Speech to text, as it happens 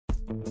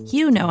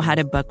You know how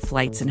to book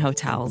flights and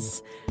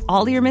hotels.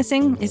 All you're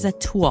missing is a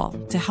tool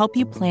to help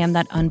you plan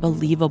that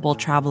unbelievable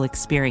travel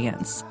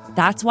experience.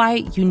 That's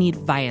why you need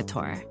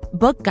Viator.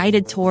 Book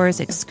guided tours,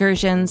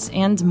 excursions,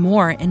 and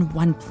more in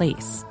one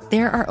place.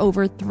 There are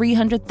over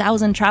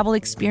 300,000 travel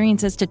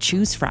experiences to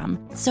choose from,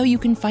 so you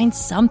can find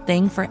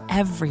something for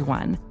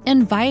everyone.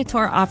 And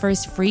Viator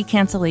offers free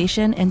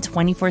cancellation and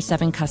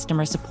 24/7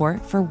 customer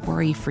support for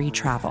worry-free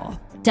travel.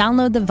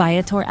 Download the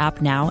Viator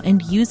app now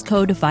and use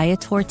code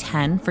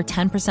Viator10 for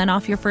 10%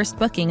 off your first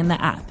booking in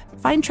the app.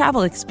 Find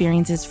travel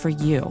experiences for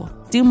you.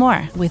 Do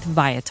more with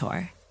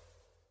Viator.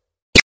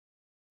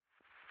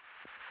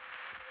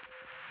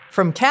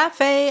 From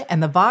Cafe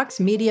and the Vox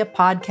Media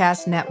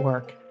Podcast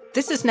Network,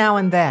 this is Now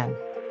and Then.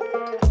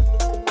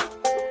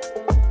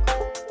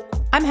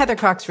 I'm Heather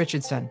Cox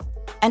Richardson.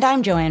 And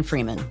I'm Joanne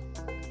Freeman.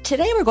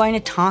 Today we're going to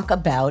talk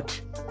about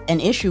an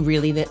issue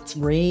really that's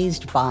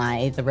raised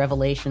by the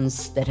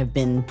revelations that have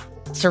been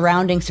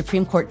surrounding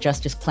Supreme Court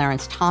Justice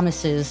Clarence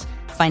Thomas's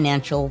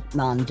financial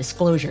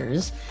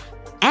non-disclosures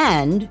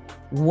and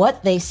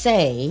what they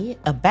say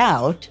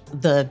about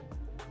the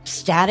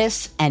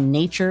status and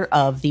nature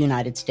of the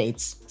United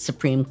States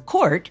Supreme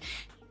Court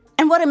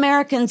and what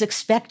Americans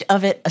expect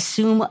of it,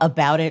 assume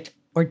about it,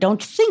 or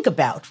don't think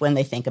about when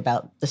they think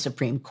about the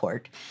Supreme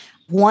Court.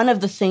 One of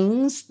the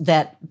things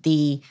that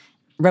the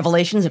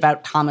revelations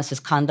about Thomas's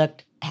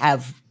conduct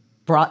have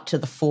brought to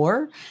the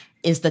fore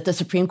is that the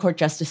Supreme Court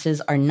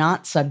justices are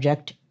not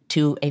subject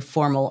to a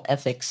formal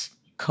ethics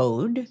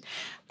code.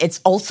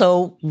 It's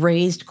also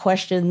raised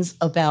questions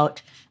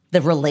about the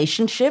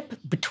relationship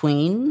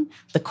between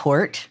the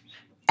court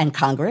and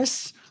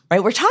Congress,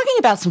 right? We're talking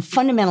about some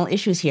fundamental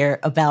issues here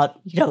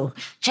about,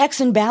 checks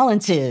and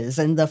balances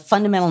and the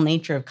fundamental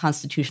nature of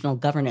constitutional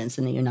governance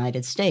in the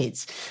United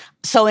States.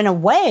 So in a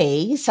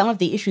way, some of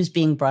the issues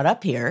being brought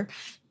up here,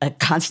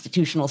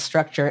 constitutional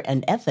structure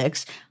and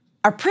ethics,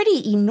 are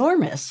pretty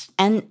enormous.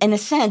 And in a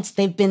sense,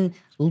 they've been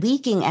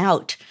leaking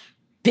out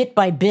bit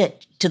by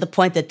bit to the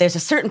point that there's a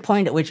certain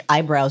point at which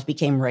eyebrows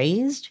became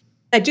raised.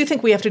 I do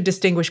think we have to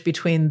distinguish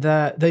between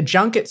the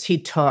junkets he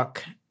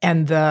took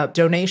and the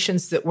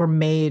donations that were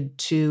made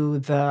to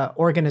the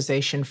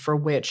organization for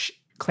which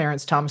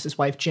Clarence Thomas's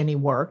wife, Ginny,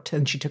 worked,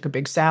 and she took a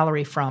big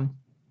salary from,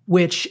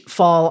 which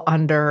fall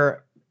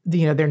under,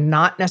 they're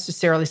not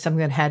necessarily something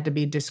that had to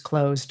be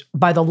disclosed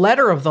by the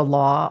letter of the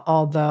law,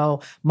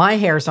 although my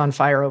hair's on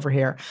fire over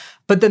here.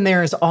 But then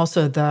there is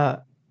also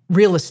the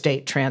real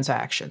estate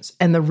transactions,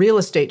 and the real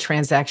estate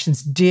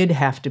transactions did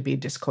have to be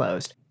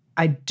disclosed.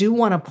 I do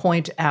want to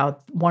point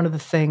out one of the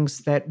things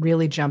that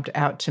really jumped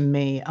out to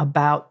me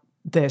about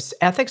this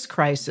ethics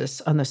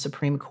crisis on the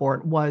Supreme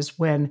Court was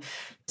when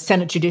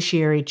Senate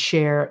Judiciary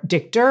Chair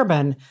Dick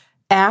Durbin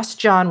asked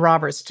John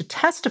Roberts to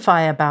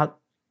testify about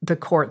the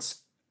court's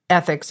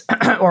ethics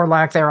or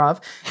lack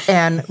thereof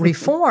and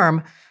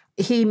reform.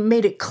 He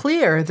made it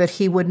clear that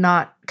he would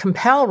not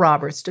compel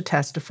Roberts to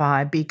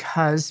testify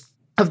because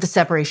of the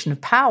separation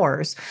of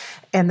powers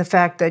and the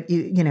fact that,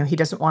 he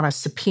doesn't want to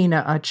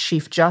subpoena a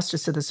chief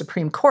justice of the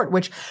Supreme Court,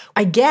 which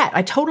I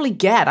totally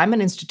get. I'm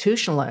an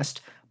institutionalist.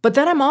 But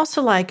then I'm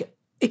also like,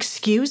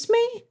 excuse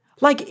me?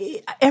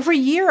 Like every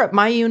year at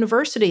my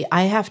university,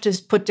 I have to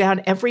put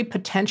down every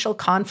potential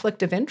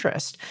conflict of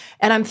interest.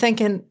 And I'm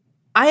thinking,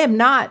 I am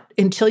not,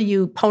 until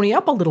you pony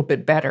up a little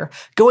bit better,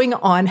 going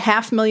on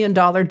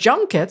 $500,000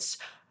 junkets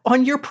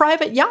on your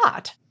private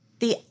yacht.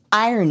 The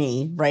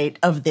irony, right,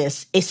 of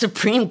this, a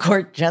Supreme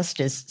Court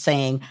justice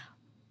saying,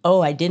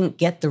 oh, I didn't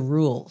get the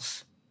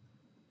rules.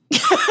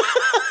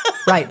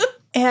 Right.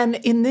 And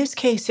in this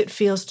case, it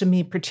feels to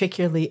me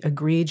particularly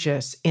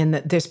egregious in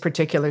that this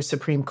particular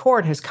Supreme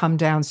Court has come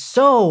down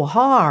so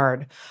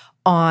hard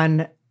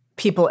on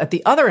people at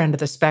the other end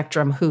of the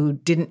spectrum who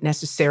didn't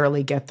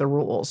necessarily get the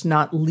rules,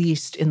 not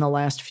least in the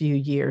last few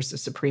years, the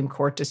Supreme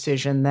Court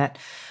decision that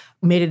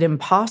made it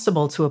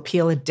impossible to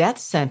appeal a death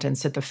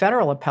sentence at the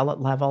federal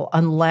appellate level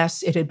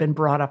unless it had been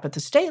brought up at the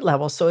state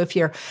level. So if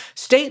your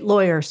state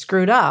lawyer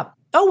screwed up,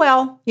 oh,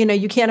 well,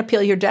 you can't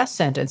appeal your death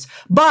sentence.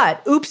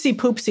 But oopsie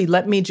poopsie,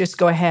 let me just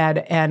go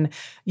ahead and,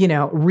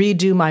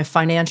 redo my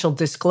financial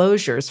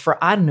disclosures for,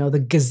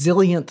 the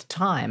gazillionth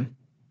time.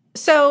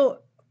 So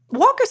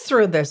walk us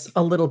through this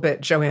a little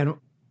bit, Joanne.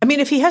 I mean,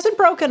 if he hasn't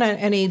broken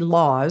any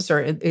laws, or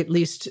at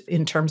least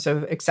in terms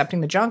of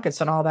accepting the junkets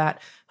and all that,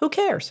 who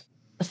cares?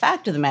 The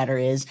fact of the matter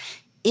is,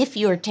 if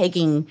you're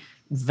taking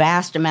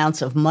vast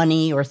amounts of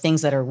money or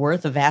things that are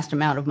worth a vast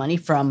amount of money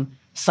from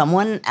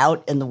someone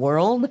out in the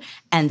world,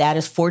 and that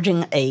is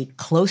forging a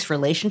close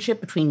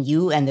relationship between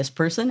you and this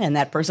person, and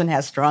that person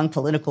has strong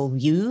political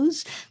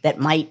views that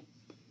might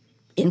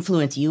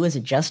influence you as a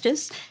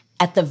justice,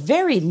 at the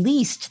very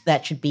least,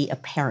 that should be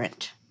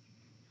apparent.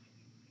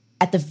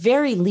 At the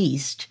very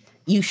least,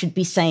 you should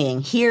be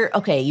saying, here,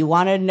 okay, you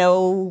want to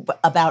know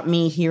about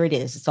me, here it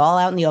is. It's all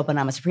out in the open.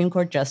 I'm a Supreme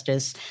Court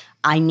justice.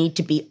 I need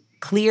to be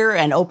clear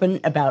and open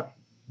about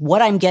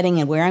what I'm getting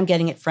and where I'm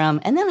getting it from,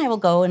 and then I will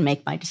go and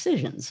make my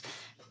decisions.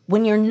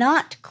 When you're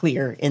not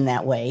clear in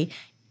that way,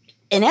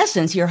 in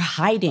essence, you're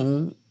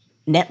hiding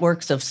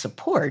networks of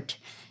support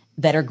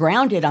that are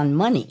grounded on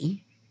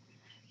money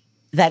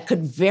that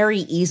could very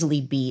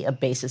easily be a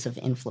basis of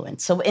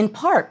influence. So in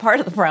part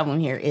of the problem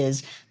here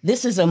is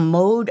this is a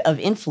mode of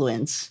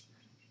influence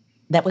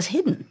that was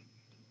hidden.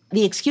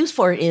 The excuse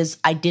for it is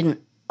I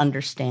didn't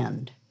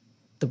understand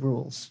the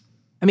rules.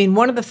 I mean,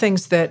 one of the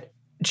things that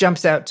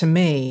jumps out to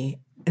me,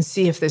 and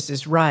see if this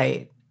is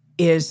right,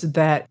 is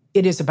that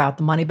it is about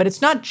the money, but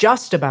it's not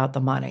just about the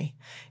money.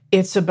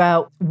 It's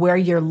about where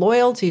your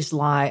loyalties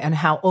lie and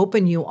how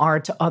open you are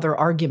to other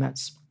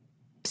arguments.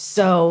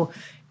 So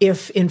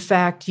if, in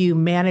fact, you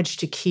manage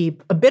to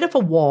keep a bit of a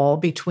wall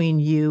between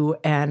you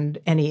and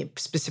any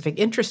specific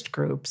interest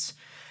groups,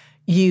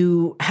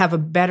 you have a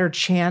better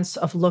chance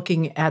of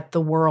looking at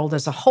the world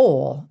as a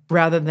whole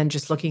rather than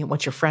just looking at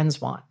what your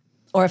friends want.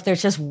 Or if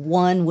there's just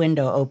one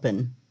window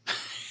open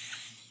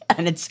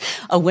and it's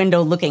a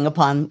window looking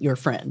upon your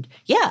friend.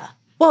 Yeah.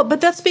 Well,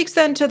 but that speaks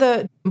then to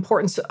the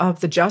importance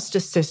of the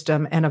justice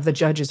system and of the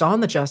judges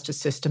on the justice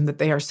system, that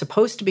they are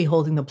supposed to be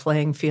holding the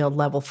playing field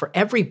level for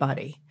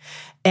everybody.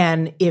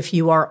 And if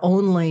you are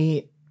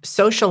only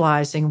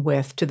socializing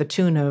with to the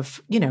tune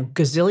of,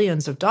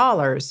 gazillions of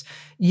dollars,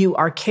 you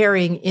are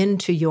carrying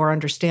into your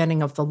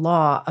understanding of the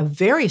law a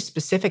very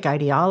specific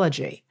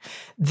ideology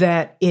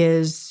that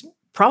is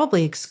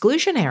probably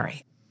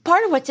exclusionary.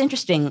 Part of what's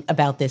interesting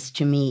about this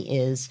to me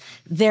is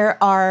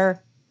there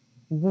are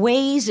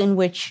ways in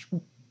which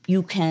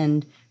you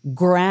can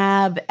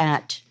grab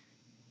at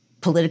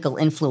political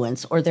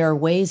influence, or there are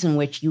ways in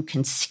which you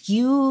can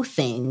skew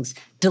things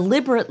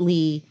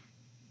deliberately,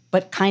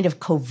 but kind of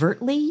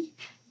covertly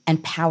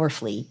and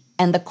powerfully.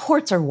 And the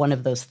courts are one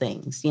of those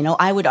things.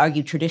 I would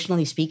argue,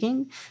 traditionally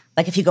speaking,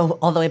 like if you go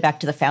all the way back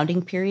to the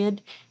founding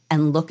period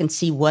and look and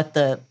see what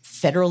the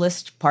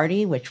Federalist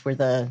Party, which were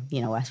the,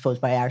 I suppose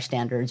by our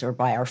standards or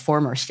by our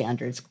former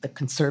standards, the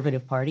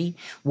Conservative Party,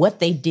 what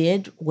they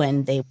did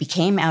when they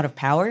became out of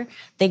power,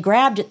 they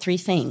grabbed at three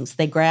things.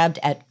 They grabbed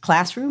at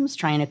classrooms,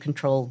 trying to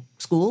control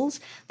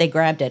schools. They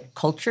grabbed at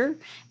culture,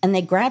 and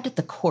they grabbed at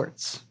the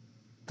courts.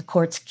 The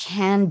courts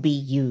can be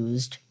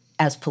used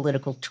as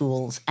political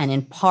tools, and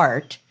in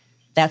part,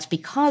 that's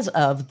because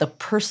of the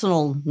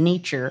personal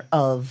nature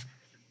of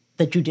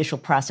the judicial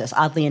process.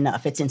 Oddly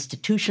enough, it's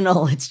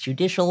institutional, it's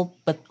judicial,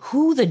 but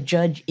who the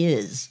judge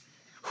is,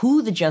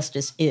 who the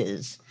justice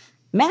is,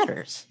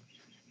 matters.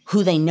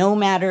 Who they know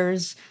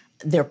matters.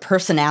 Their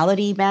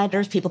personality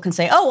matters. People can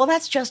say, oh, well,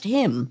 that's just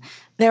him.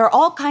 There are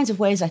all kinds of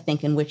ways, I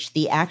think, in which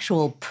the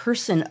actual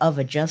person of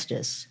a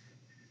justice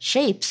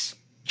shapes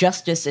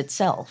justice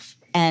itself.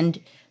 And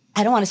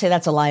I don't want to say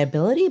that's a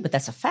liability, but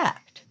that's a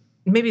fact.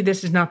 Maybe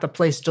this is not the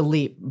place to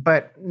leap,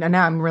 but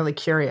now I'm really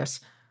curious.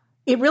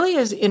 It really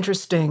is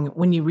interesting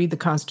when you read the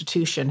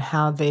Constitution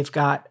how they've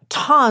got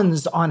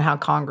tons on how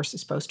Congress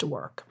is supposed to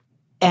work,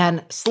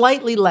 and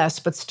slightly less,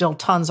 but still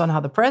tons on how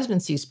the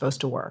presidency is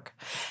supposed to work.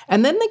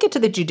 And then they get to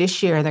the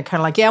judiciary and they're kind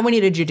of like, yeah, we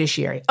need a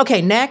judiciary.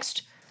 Okay,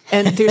 next.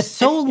 And there's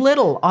so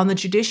little on the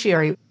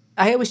judiciary.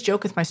 I always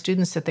joke with my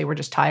students that they were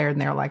just tired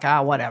and they're like,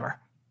 whatever.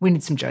 We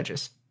need some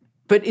judges.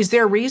 But is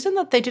there a reason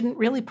that they didn't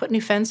really put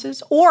any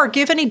fences or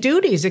give any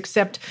duties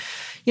except,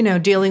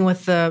 dealing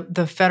with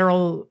the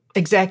federal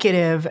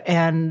executive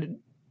and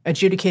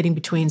adjudicating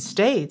between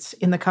states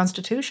in the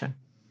Constitution?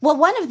 Well,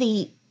 one of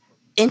the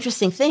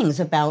interesting things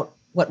about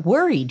what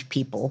worried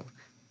people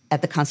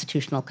at the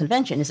Constitutional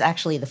Convention is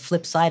actually the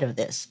flip side of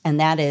this, and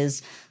that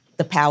is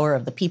the power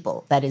of the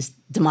people. That is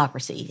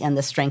democracy and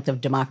the strength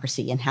of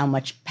democracy, and how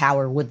much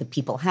power would the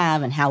people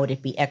have and how would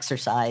it be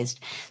exercised.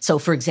 So,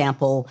 for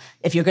example,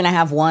 if you're going to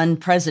have one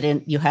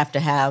president, you have to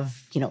have,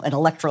 an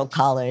electoral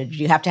college.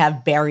 You have to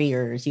have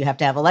barriers. You have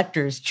to have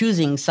electors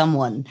choosing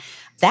someone.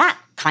 That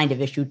kind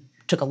of issue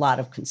took a lot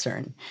of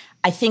concern.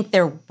 I think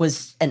there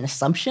was an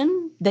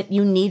assumption that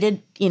you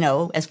needed,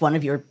 as one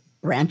of your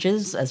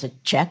branches, as a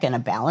check and a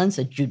balance,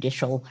 a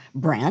judicial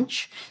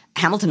branch.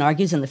 Hamilton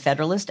argues in the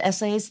Federalist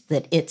Essays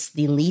that it's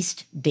the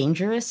least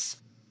dangerous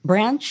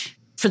branch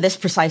for this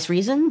precise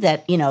reason,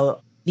 that,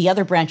 the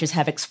other branches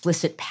have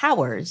explicit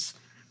powers.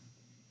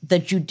 The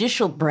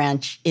judicial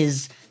branch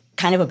is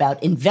kind of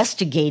about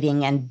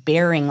investigating and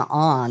bearing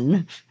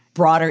on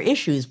broader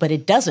issues, but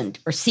it doesn't,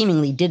 or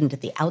seemingly didn't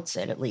at the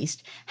outset at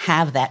least,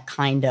 have that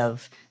kind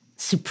of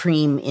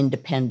supreme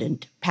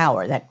independent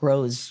power that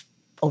grows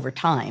over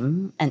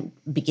time and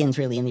begins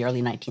really in the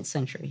early 19th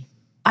century.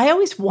 I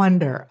always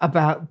wonder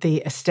about the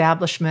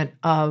establishment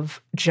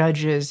of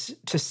judges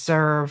to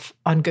serve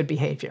on good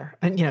behavior,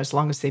 and as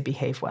long as they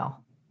behave well.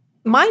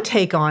 My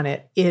take on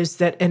it is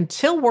that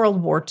until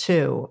World War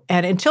II,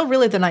 and until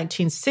really the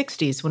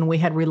 1960s, when we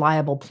had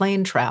reliable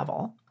plane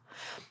travel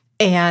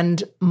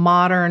and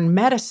modern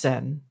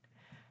medicine,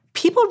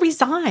 people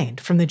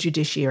resigned from the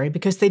judiciary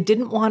because they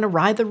didn't want to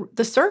ride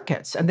the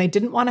circuits and they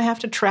didn't want to have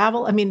to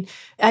travel. I mean,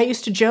 I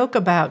used to joke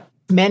about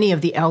many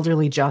of the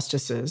elderly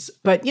justices,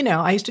 but,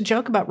 I used to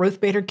joke about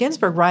Ruth Bader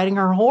Ginsburg riding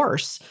her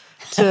horse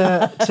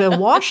to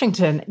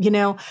Washington.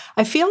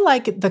 I feel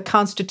like the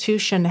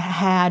Constitution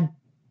had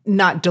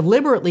not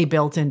deliberately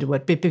built into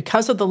it, but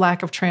because of the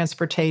lack of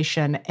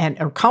transportation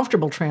or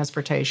comfortable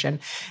transportation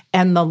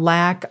and the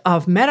lack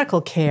of medical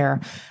care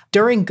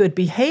during good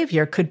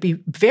behavior could be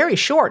very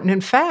short. And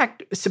in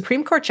fact,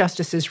 Supreme Court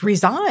justices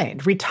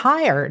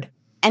retired.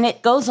 And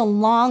it goes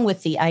along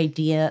with the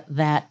idea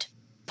that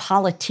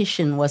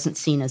politician wasn't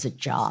seen as a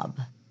job,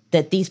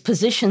 that these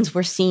positions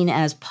were seen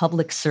as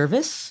public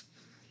service,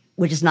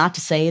 which is not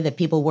to say that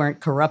people weren't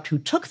corrupt who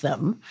took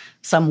them.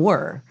 Some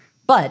were.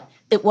 But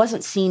it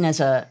wasn't seen as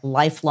a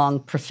lifelong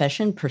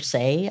profession per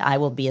se. I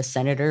will be a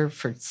senator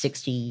for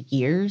 60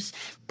 years.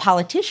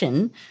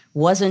 Politician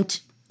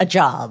wasn't a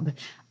job.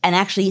 And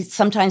actually,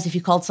 sometimes if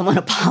you called someone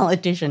a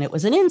politician, it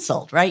was an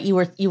insult, right? You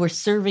were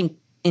serving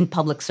in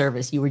public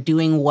service. You were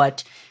doing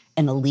what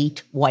an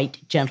elite white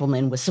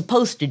gentleman was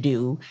supposed to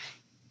do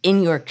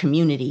in your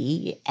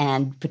community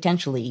and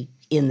potentially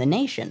in the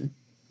nation.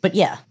 But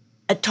yeah,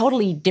 a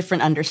totally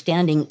different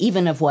understanding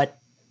even of what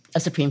a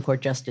Supreme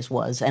Court justice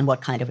was and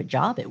what kind of a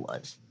job it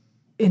was.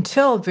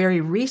 Until very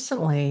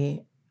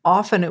recently,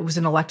 often it was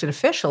an elected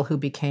official who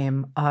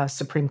became a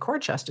Supreme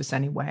Court justice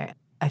anyway.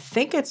 I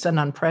think it's an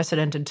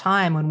unprecedented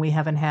time when we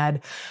haven't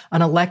had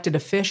an elected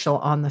official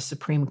on the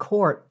Supreme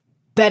Court.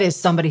 That is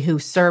somebody who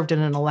served in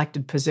an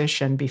elected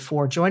position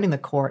before joining the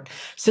court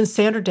since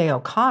Sandra Day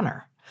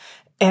O'Connor.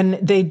 And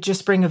they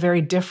just bring a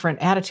very different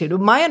attitude.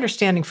 My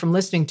understanding from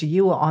listening to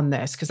you on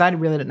this, because I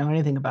really didn't know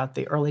anything about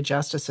the early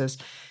justices,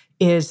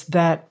 is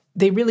that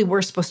they really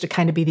were supposed to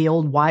kind of be the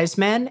old wise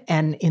men.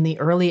 And in the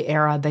early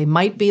era, they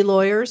might be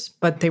lawyers,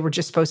 but they were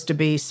just supposed to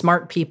be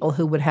smart people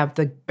who would have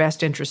the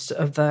best interests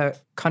of the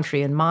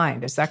country in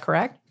mind. Is that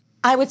correct?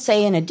 I would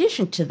say in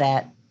addition to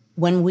that,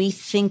 when we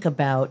think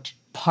about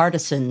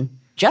partisan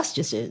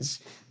justices,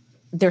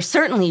 there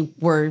certainly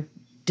were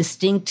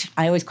distinct,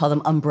 I always call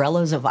them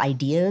umbrellas of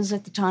ideas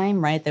at the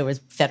time, right? There was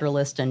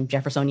Federalist and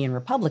Jeffersonian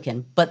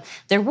Republican, but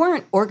there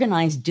weren't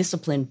organized,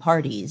 disciplined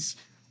parties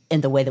in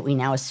the way that we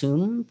now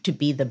assume to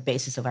be the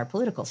basis of our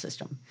political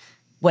system.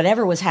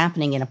 Whatever was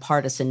happening in a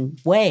partisan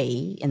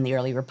way in the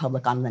early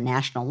republic on the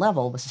national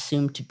level was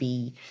assumed to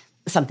be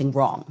something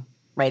wrong,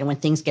 right? And when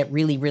things get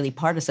really, really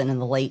partisan in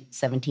the late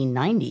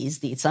 1790s,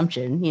 the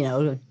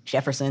assumption,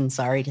 Jefferson,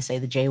 sorry to say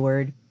the J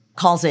word,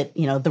 calls it,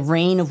 the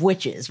reign of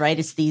witches, right?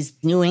 It's these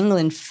New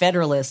England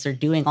Federalists are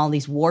doing all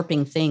these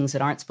warping things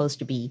that aren't supposed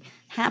to be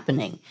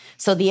happening.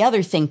 So the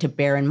other thing to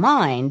bear in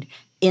mind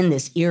in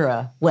this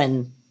era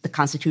when the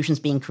Constitution's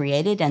being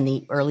created and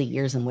the early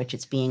years in which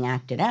it's being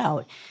acted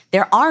out,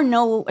 there are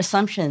no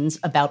assumptions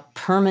about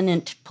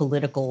permanent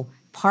political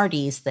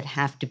parties that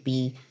have to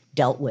be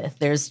dealt with.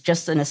 There's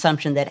just an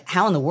assumption that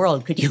how in the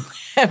world could you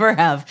ever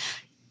have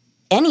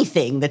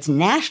anything that's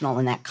national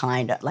in that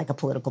kind, like a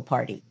political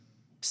party?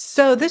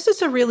 So this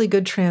is a really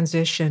good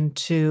transition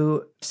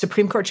to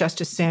Supreme Court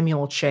Justice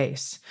Samuel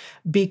Chase,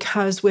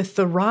 because with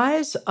the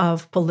rise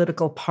of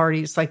political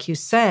parties, like you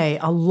say,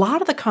 a lot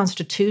of the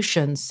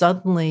Constitution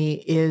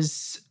suddenly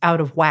is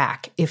out of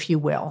whack, if you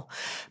will.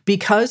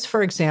 Because,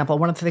 for example,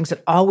 one of the things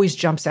that always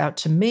jumps out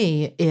to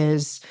me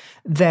is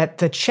that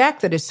the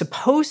check that is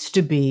supposed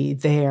to be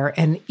there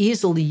and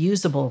easily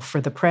usable for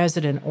the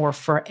president or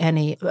for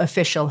any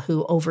official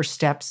who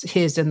oversteps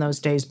his in those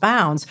days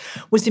bounds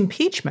was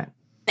impeachment.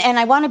 And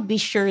I want to be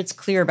sure it's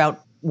clear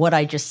about what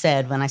I just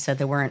said when I said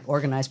there weren't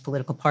organized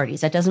political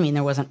parties. That doesn't mean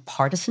there wasn't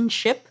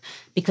partisanship,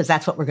 because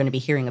that's what we're going to be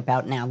hearing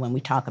about now when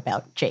we talk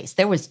about Chase.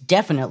 There was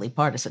definitely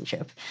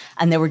partisanship,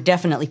 and there were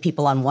definitely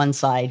people on one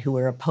side who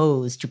were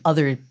opposed to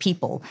other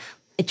people.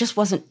 It just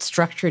wasn't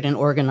structured and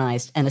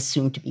organized and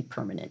assumed to be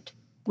permanent.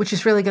 Which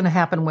is really going to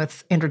happen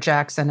with Andrew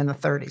Jackson in the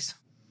 30s.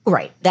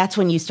 Right. That's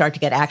when you start to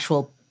get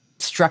actual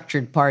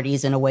structured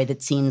parties in a way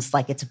that seems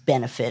like it's a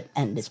benefit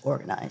and is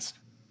organized.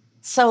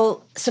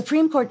 So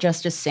Supreme Court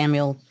Justice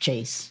Samuel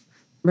Chase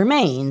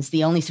remains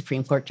the only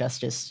Supreme Court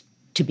justice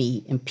to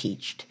be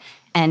impeached.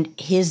 And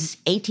his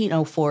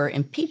 1804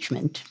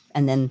 impeachment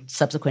and then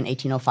subsequent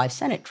 1805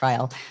 Senate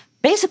trial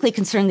basically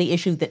concerned the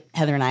issue that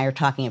Heather and I are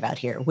talking about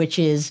here, which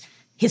is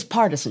his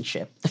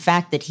partisanship, the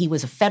fact that he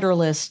was a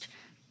Federalist,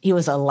 he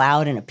was a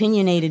loud and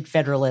opinionated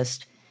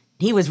Federalist.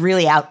 He was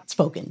really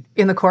outspoken.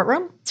 In the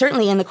courtroom?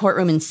 Certainly in the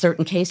courtroom in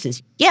certain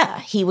cases. Yeah,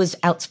 he was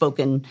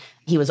outspoken.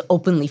 He was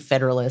openly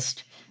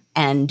Federalist.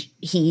 And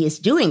he is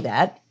doing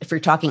that. If you're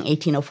talking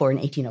 1804 and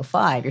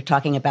 1805, you're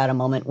talking about a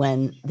moment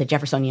when the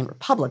Jeffersonian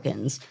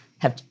Republicans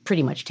have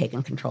pretty much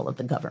taken control of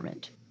the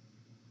government.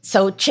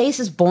 So Chase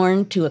is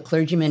born to a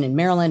clergyman in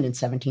Maryland in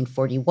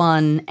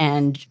 1741,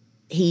 and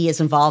he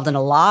is involved in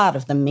a lot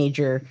of the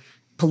major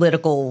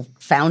political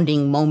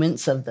founding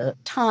moments of the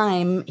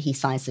time. He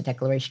signs the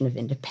Declaration of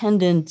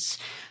Independence.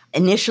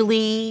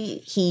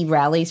 Initially, he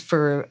rallies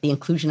for the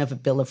inclusion of a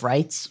Bill of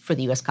Rights for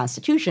the U.S.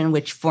 Constitution,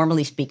 which,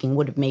 formally speaking,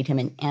 would have made him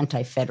an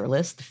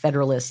anti-Federalist. The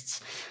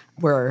Federalists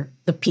were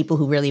the people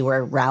who really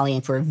were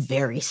rallying for a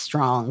very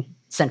strong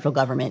central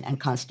government and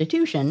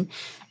constitution.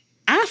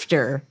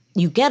 After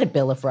you get a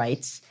Bill of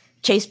Rights,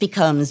 Chase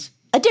becomes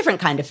a different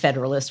kind of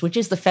Federalist, which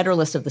is the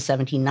Federalist of the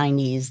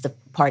 1790s, the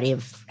party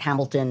of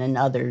Hamilton and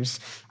others.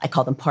 I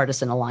call them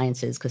partisan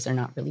alliances because they're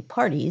not really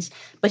parties.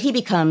 But he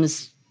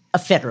becomes a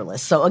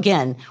Federalist. So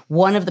again,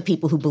 one of the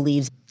people who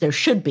believes there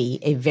should be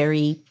a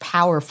very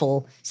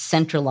powerful,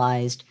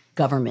 centralized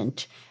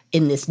government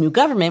in this new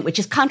government, which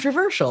is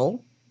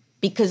controversial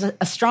because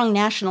a strong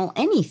national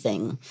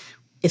anything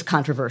is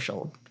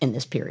controversial in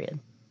this period.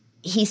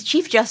 He's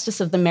Chief Justice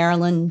of the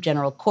Maryland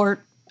General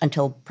Court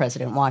until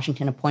President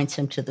Washington appoints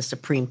him to the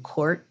Supreme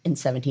Court in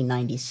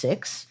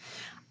 1796.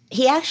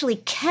 He actually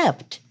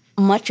kept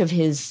much of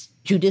his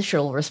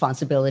judicial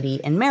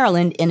responsibility in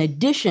Maryland in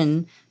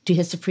addition to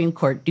his Supreme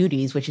Court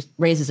duties, which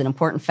raises an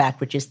important fact,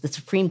 which is the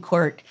Supreme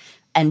Court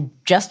and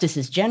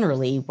justices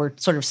generally were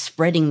sort of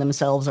spreading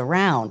themselves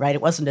around, right?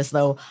 It wasn't as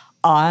though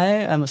I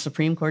am a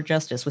Supreme Court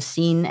justice was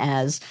seen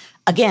as,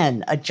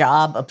 again, a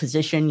job, a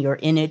position, you're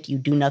in it, you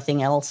do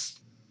nothing else.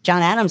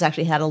 John Adams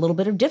actually had a little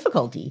bit of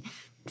difficulty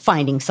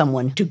finding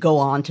someone to go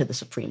on to the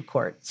Supreme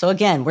Court. So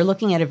again, we're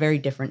looking at a very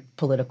different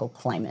political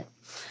climate.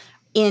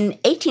 In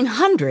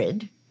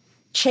 1800,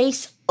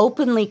 Chase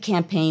openly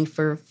campaigned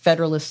for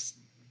Federalist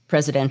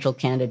presidential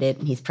candidate,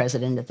 and he's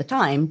president at the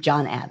time,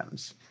 John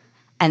Adams.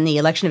 And the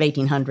election of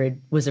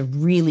 1800 was a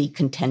really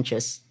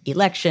contentious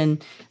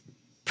election,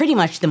 pretty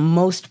much the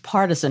most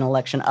partisan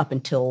election up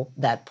until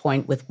that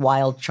point, with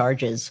wild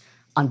charges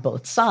on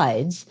both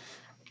sides.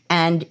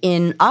 And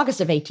in August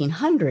of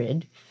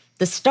 1800,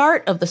 the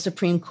start of the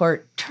Supreme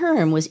Court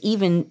term was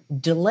even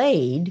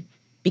delayed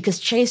because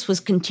Chase was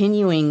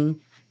continuing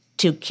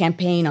to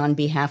campaign on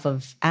behalf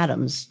of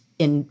Adams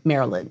in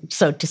Maryland.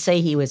 So to say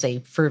he was a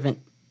fervent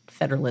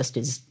Federalist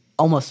is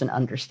almost an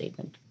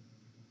understatement.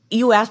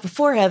 You asked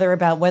before, Heather,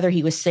 about whether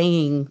he was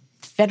saying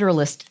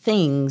Federalist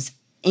things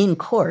in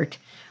court,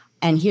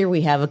 and here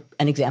we have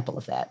an example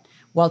of that.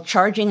 While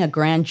charging a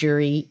grand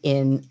jury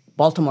in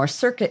Baltimore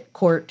Circuit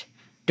Court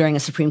during a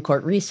Supreme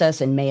Court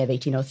recess in May of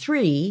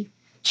 1803,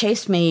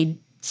 Chase made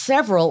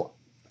several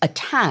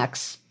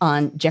attacks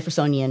on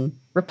Jeffersonian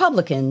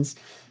Republicans,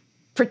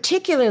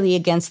 particularly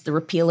against the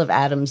repeal of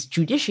Adams'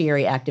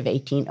 Judiciary Act of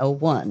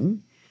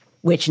 1801,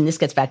 which, and this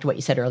gets back to what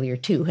you said earlier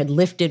too, had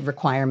lifted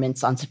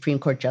requirements on Supreme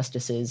Court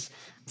justices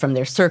from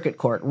their circuit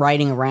court,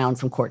 riding around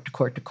from court to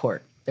court to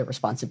court, their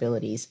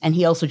responsibilities. And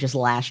he also just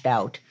lashed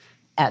out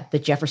at the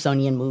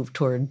Jeffersonian move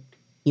toward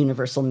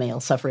universal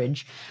male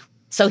suffrage.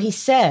 So he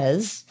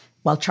says,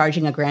 while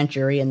charging a grand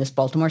jury in this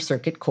Baltimore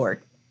Circuit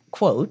Court,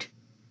 quote,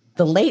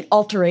 "The late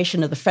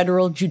alteration of the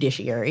federal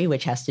judiciary,"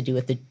 which has to do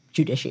with the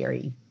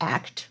Judiciary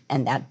Act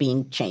and that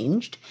being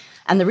changed,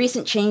 "and the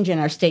recent change in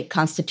our state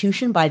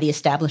constitution by the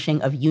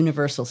establishing of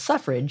universal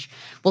suffrage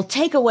will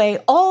take away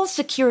all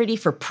security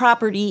for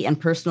property and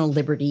personal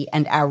liberty,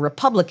 and our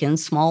Republican,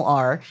 small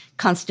r,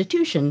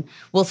 constitution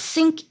will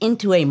sink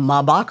into a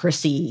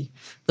mobocracy,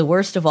 the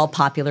worst of all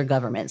popular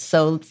governments."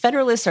 So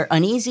Federalists are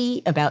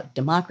uneasy about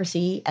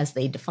democracy as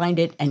they defined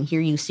it, and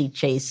here you see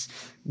Chase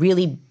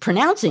really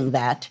pronouncing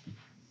that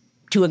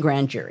to a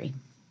grand jury.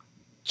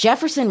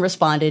 Jefferson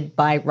responded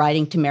by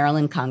writing to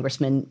Maryland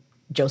Congressman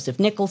Joseph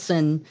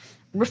Nicholson,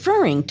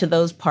 referring to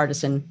those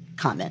partisan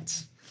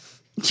comments.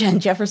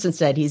 Jefferson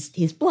said,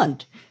 he's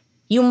blunt,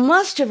 "You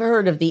must have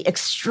heard of the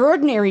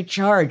extraordinary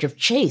charge of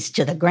Chase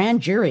to the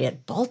grand jury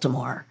at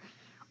Baltimore.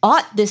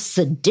 Ought this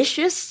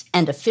seditious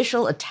and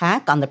official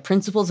attack on the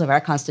principles of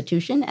our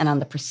Constitution and on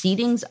the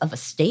proceedings of a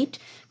state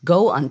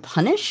go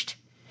unpunished?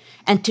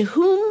 And to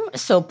whom,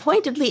 so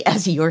pointedly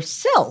as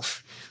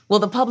yourself, will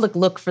the public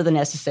look for the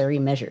necessary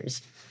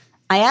measures?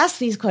 I ask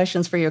these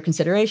questions for your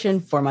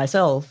consideration. For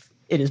myself,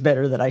 it is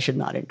better that I should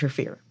not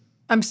interfere."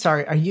 I'm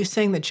sorry, are you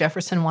saying that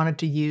Jefferson wanted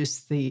to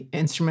use the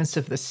instruments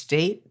of the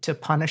state to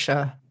punish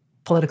a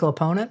political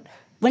opponent?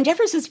 When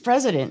Jefferson's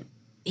president,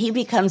 he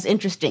becomes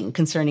interesting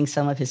concerning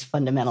some of his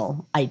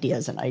fundamental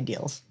ideas and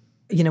ideals.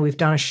 You know, we've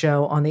done a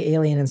show on the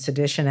Alien and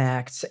Sedition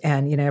Acts,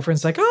 and, you know,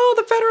 everyone's like, oh,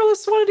 the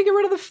Federalists wanted to get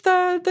rid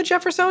of the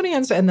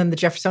Jeffersonians. And then the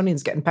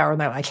Jeffersonians get in power,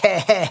 and they're like,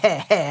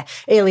 hey,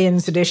 Alien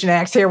and Sedition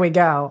Acts, here we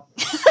go.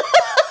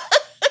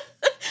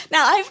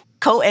 Now, I've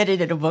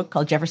co-edited a book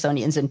called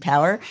Jeffersonians in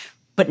Power,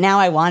 but now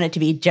I want it to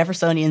be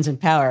Jeffersonians in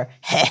Power.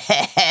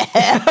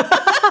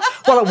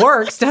 Well, it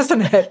works,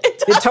 doesn't it?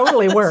 It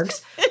totally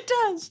works. It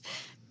does.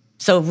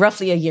 So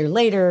roughly a year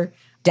later,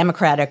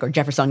 Democratic or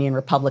Jeffersonian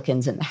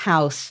Republicans in the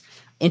House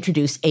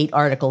introduced 8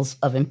 articles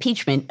of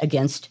impeachment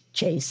against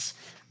Chase,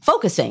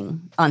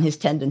 focusing on his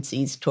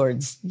tendencies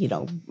towards, you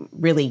know,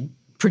 really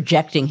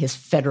projecting his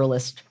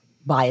Federalist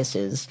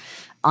biases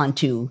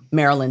onto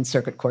Maryland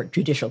Circuit Court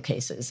judicial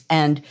cases.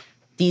 And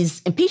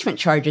these impeachment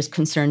charges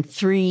concerned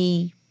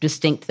 3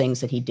 distinct things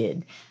that he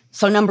did.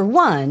 So number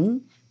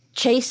one,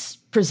 Chase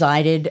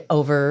presided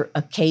over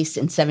a case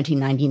in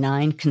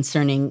 1799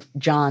 concerning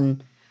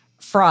John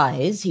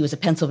Fries. He was a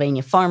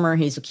Pennsylvania farmer.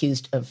 He's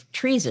accused of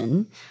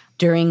treason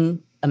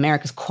during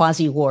America's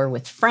quasi-war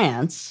with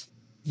France.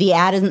 The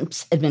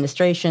Adams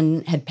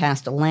administration had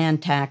passed a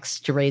land tax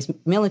to raise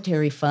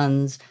military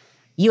funds.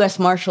 U.S.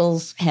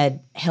 Marshals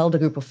had held a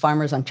group of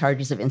farmers on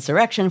charges of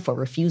insurrection for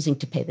refusing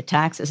to pay the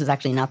tax. This is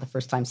actually not the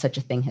first time such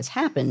a thing has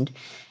happened.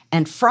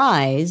 And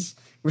Fries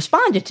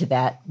responded to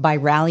that by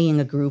rallying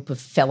a group of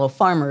fellow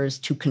farmers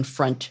to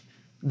confront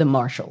the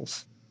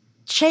marshals.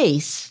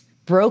 Chase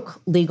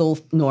broke legal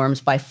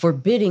norms by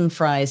forbidding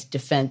Fries'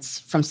 defense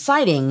from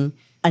citing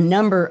a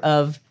number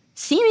of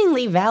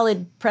seemingly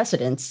valid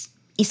precedents,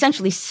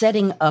 essentially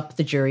setting up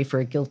the jury for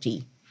a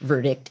guilty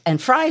verdict.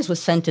 And Fries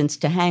was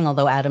sentenced to hang,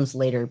 although Adams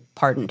later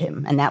pardoned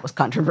him, and that was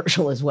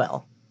controversial as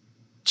well.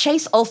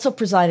 Chase also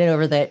presided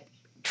over the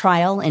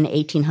trial in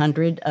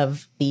 1800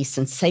 of the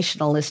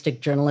sensationalistic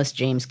journalist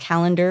James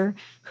Callender,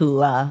 who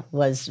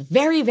was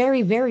very,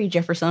 very, very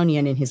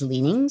Jeffersonian in his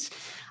leanings.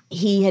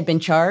 He had been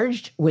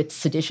charged with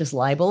seditious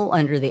libel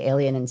under the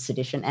Alien and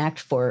Sedition Act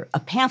for a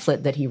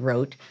pamphlet that he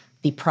wrote,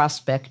 The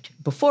Prospect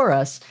Before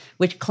Us,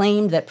 which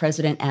claimed that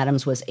President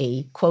Adams was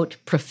a, quote,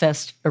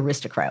 professed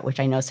aristocrat, which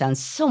I know sounds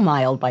so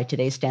mild by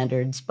today's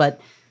standards, but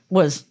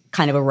was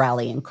kind of a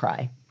rallying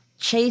cry.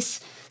 Chase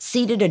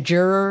seated a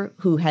juror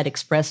who had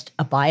expressed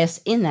a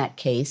bias in that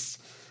case,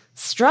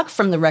 struck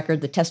from the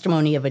record the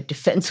testimony of a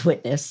defense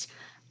witness,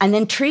 and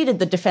then treated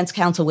the defense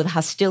counsel with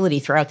hostility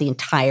throughout the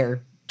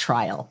entire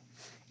trial.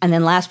 And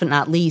then last but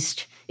not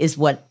least is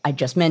what I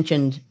just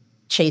mentioned,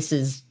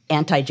 Chase's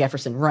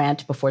anti-Jefferson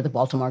rant before the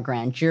Baltimore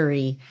grand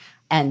jury.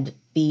 And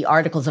the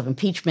articles of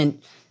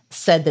impeachment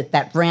said that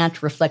that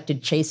rant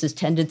reflected Chase's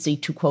tendency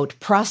to, quote,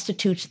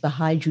 prostitute the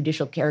high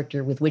judicial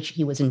character with which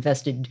he was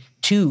invested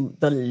to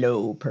the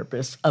low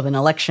purpose of an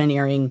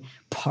electioneering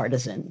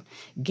partisan.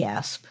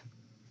 Gasp.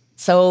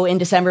 So in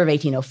December of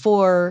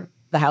 1804,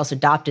 the House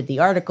adopted the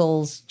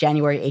articles.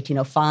 January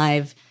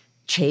 1805,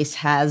 Chase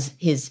has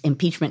his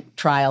impeachment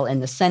trial in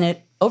the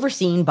Senate,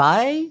 overseen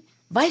by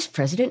Vice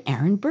President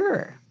Aaron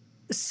Burr.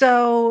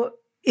 So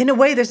in a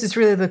way, this is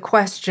really the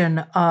question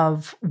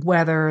of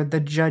whether the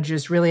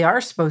judges really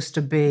are supposed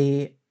to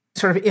be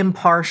sort of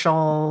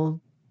impartial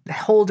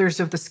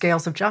holders of the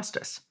scales of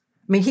justice.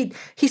 I mean,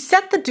 he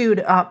set the dude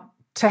up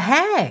to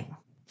hang.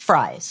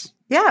 Fries.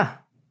 Yeah.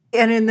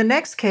 And in the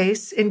next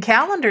case, in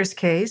Callender's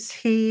case,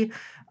 he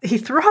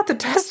threw out the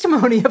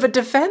testimony of a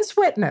defense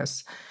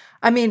witness.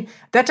 I mean,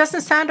 that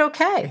doesn't sound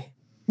okay.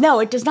 No,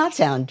 it does not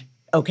sound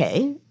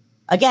okay.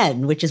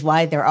 Again, which is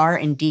why there are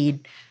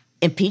indeed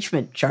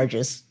impeachment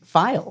charges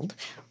filed.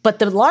 But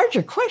the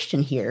larger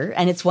question here,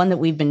 and it's one that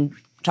we've been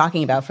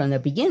talking about from the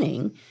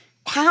beginning,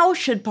 how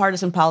should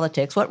partisan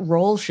politics, what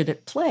role should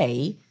it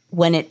play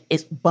when it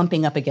is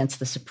bumping up against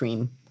the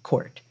Supreme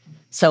Court?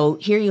 So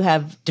here you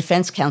have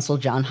defense counsel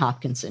John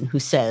Hopkinson, who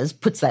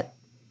puts that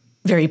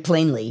very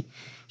plainly.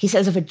 He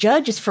says, if a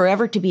judge is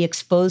forever to be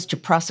exposed to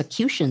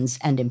prosecutions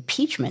and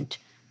impeachment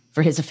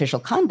for his official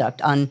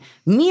conduct on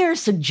mere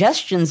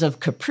suggestions of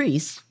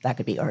caprice, that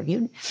could be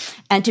argued,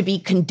 and to be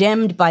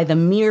condemned by the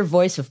mere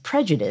voice of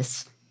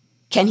prejudice,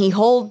 can he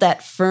hold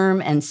that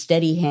firm and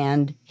steady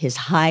hand his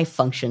high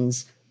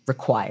functions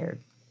required?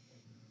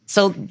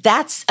 So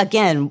that's,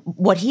 again,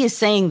 what he is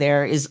saying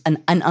there is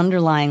an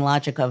underlying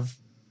logic of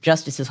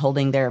justices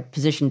holding their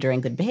position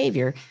during good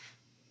behavior.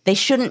 They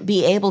shouldn't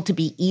be able to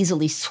be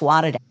easily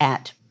swatted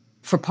at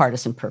for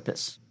partisan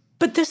purpose.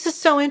 But this is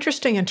so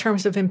interesting in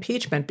terms of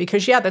impeachment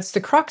because, yeah, that's the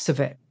crux of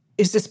it.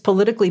 Is this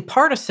politically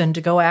partisan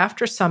to go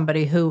after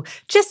somebody who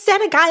just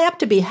set a guy up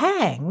to be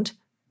hanged?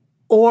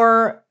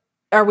 Or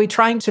are we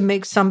trying to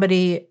make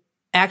somebody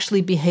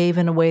actually behave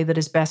in a way that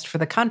is best for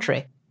the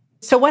country?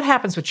 So what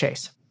happens with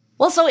Chase?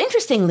 Well, so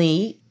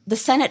interestingly, the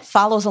Senate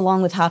follows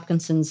along with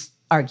Hopkinson's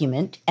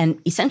argument and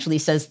essentially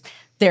says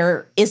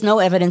there is no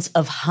evidence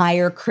of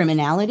higher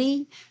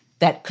criminality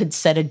that could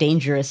set a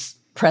dangerous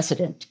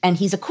precedent. And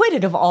he's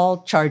acquitted of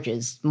all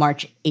charges,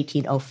 March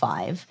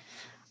 1805.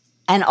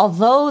 And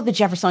although the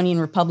Jeffersonian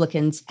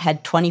Republicans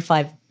had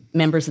 25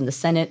 members in the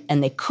Senate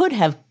and they could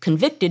have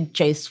convicted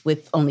Chase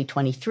with only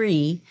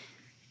 23,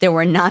 there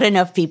were not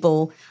enough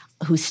people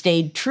who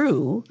stayed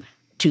true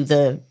to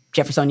the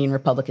Jeffersonian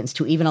Republicans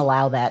to even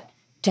allow that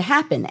to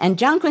happen. And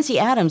John Quincy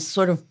Adams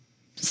sort of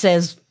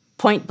says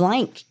point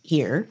blank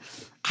here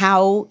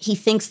how he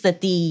thinks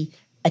that the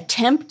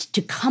attempt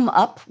to come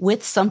up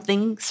with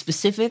something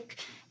specific,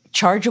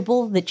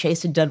 chargeable that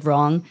Chase had done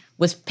wrong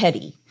was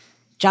petty.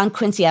 John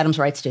Quincy Adams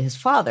writes to his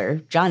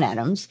father, John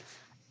Adams,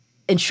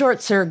 in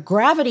short, sir,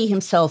 gravity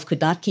himself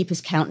could not keep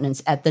his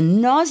countenance at the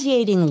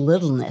nauseating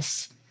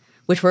littleness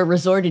which were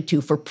resorted to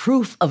for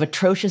proof of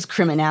atrocious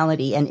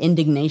criminality and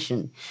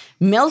indignation,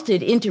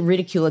 melted into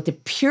ridicule at the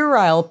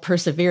puerile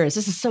perseverance,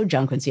 this is so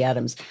John Quincy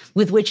Adams,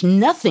 with which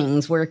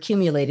nothings were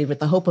accumulated with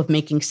the hope of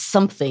making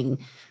something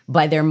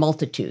by their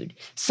multitude.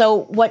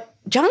 So what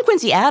John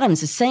Quincy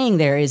Adams is saying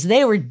there is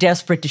they were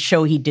desperate to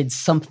show he did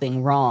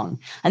something wrong,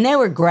 and they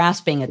were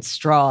grasping at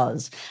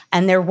straws,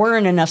 and there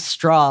weren't enough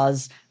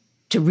straws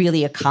to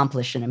really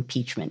accomplish an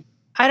impeachment.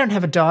 I don't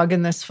have a dog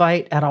in this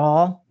fight at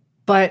all,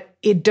 but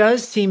it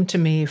does seem to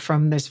me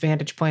from this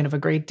vantage point of a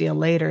great deal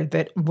later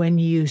that when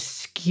you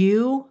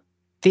skew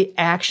the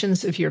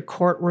actions of your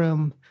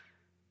courtroom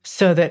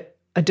so that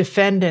a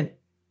defendant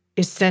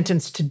is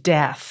sentenced to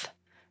death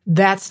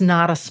That's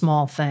not a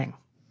small thing.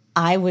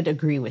 I would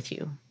agree with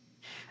you.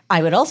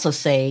 I would also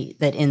say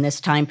that in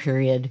this time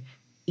period,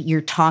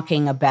 you're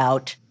talking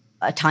about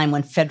a time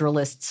when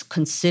Federalists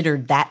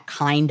considered that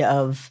kind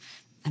of,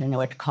 I don't know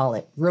what to call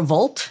it,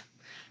 revolt,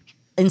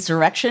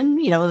 insurrection,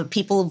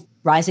 people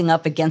rising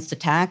up against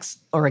attacks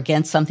or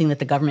against something that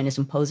the government is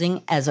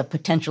imposing as a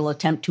potential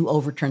attempt to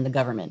overturn the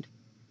government.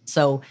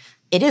 So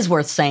it is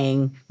worth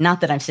saying,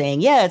 not that I'm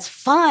saying, yeah, it's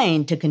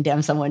fine to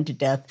condemn someone to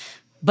death,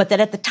 but that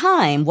at the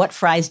time, what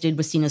Fries did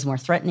was seen as more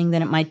threatening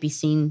than it might be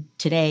seen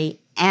today.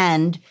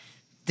 And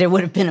there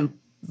would have been a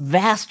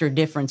vaster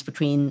difference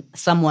between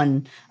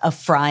someone of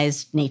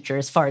Fries' nature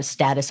as far as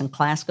status and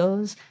class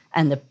goes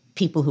and the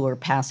people who are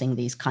passing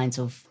these kinds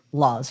of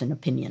laws and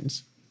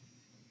opinions.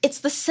 It's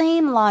the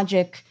same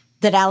logic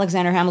that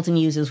Alexander Hamilton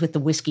uses with the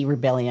Whiskey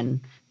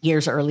Rebellion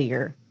years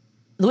earlier.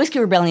 The Whiskey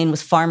Rebellion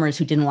was farmers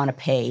who didn't want to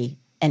pay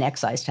an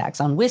excise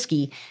tax on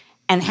whiskey.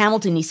 And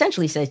Hamilton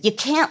essentially says, you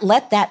can't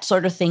let that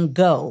sort of thing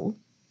go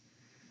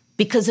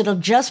because it'll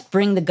just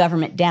bring the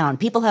government down.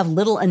 People have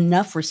little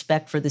enough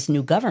respect for this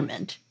new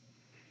government.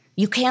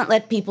 You can't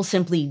let people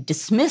simply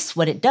dismiss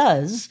what it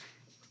does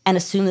and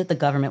assume that the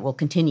government will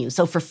continue.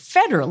 So for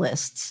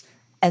Federalists,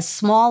 as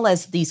small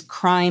as these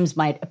crimes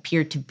might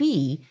appear to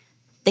be,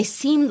 they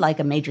seemed like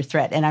a major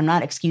threat. And I'm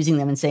not excusing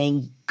them and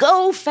saying,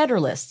 go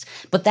Federalists,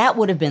 but that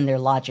would have been their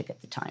logic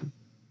at the time.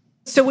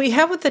 So we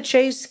have with the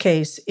Chase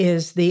case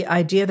is the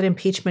idea that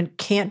impeachment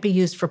can't be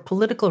used for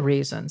political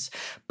reasons.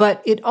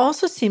 But it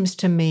also seems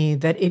to me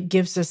that it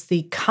gives us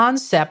the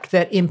concept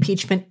that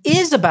impeachment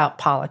is about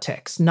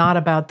politics, not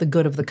about the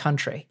good of the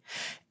country.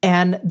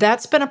 And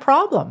that's been a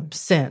problem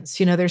since.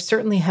 There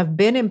certainly have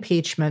been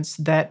impeachments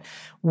that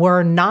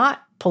were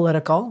not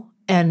political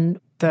and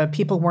the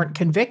people weren't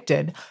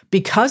convicted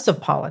because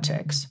of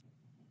politics.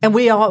 And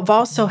we have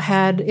also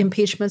had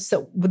impeachments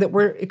that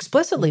were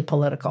explicitly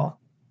political.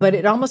 But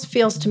it almost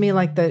feels to me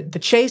like the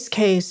Chase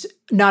case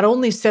not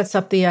only sets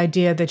up the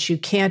idea that you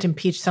can't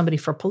impeach somebody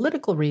for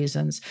political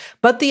reasons,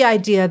 but the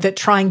idea that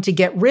trying to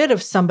get rid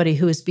of somebody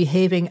who is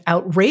behaving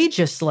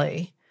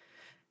outrageously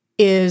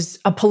is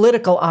a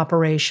political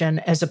operation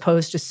as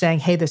opposed to saying,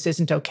 hey, this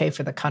isn't okay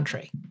for the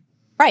country.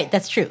 Right,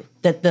 that's true.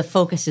 That the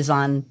focus is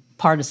on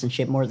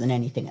partisanship more than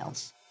anything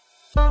else.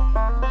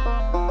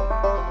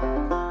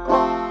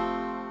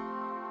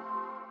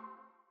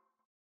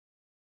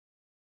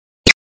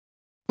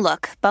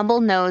 Look,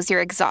 Bumble knows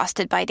you're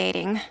exhausted by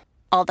dating.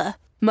 All the,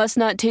 must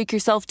not take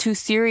yourself too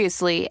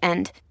seriously,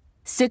 and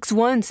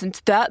 6'1"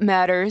 since that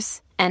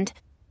matters, and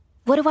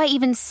what do I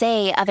even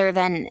say other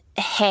than,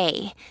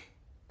 hey?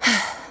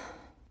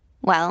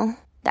 Well,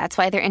 that's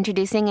why they're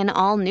introducing an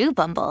all-new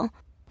Bumble,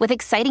 with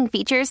exciting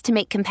features to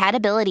make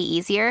compatibility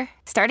easier,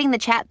 starting the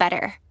chat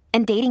better,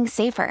 and dating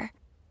safer.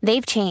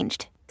 They've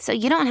changed, so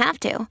you don't have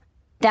to.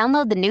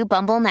 Download the new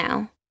Bumble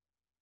now.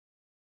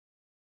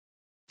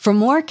 For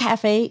more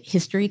Cafe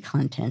history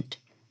content,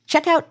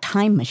 check out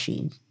Time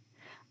Machine,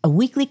 a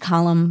weekly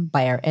column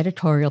by our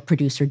editorial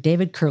producer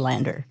David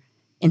Kurlander,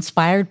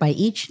 inspired by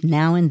each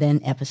Now and Then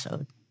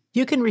episode.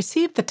 You can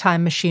receive the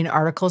Time Machine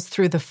articles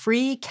through the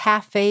free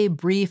Cafe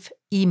Brief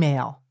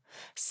email.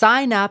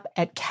 Sign up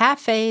at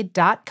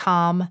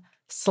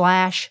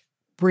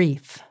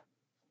cafe.com/brief.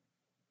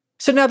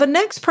 So now the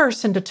next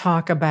person to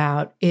talk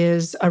about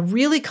is a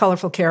really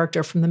colorful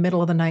character from the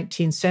middle of the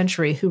 19th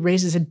century who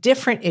raises a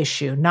different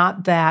issue,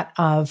 not that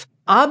of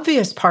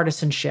obvious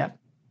partisanship,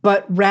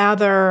 but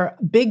rather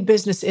big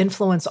business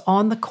influence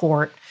on the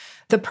court.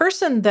 The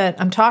person that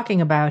I'm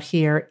talking about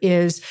here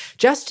is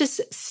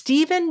Justice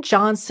Stephen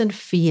Johnson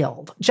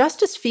Field.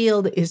 Justice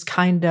Field is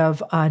kind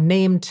of a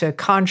name to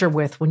conjure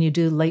with when you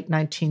do late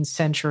 19th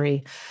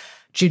century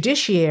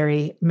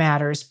judiciary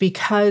matters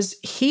because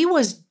he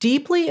was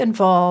deeply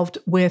involved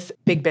with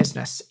big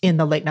business in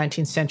the late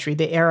 19th century,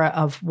 the era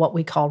of what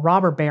we call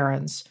robber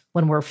barons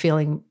when we're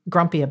feeling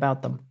grumpy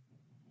about them.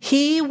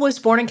 He was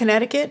born in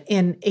Connecticut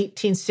in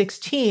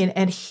 1816,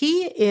 and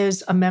he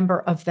is a member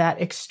of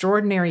that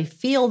extraordinary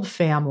Field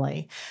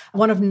family,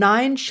 one of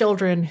 9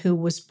 children who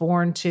was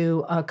born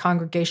to a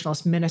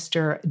Congregationalist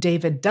minister,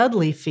 David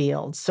Dudley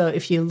Field. So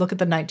if you look at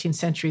the 19th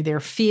century, there are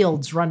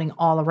Fields running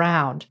all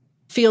around.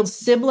 Field's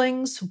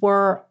siblings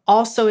were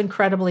also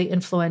incredibly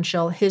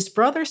influential. His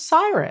brother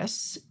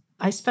Cyrus,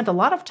 I spent a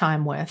lot of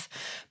time with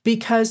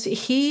because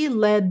he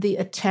led the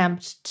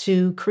attempt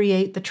to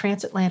create the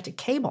transatlantic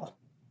cable.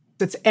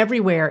 It's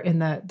everywhere in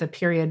the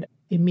period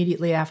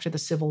immediately after the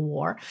Civil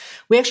War.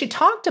 We actually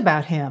talked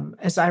about him,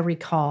 as I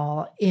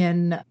recall,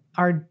 in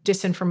our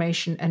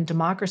Disinformation and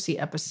Democracy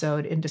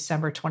episode in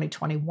December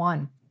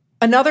 2021.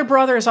 Another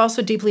brother is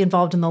also deeply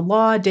involved in the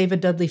law. David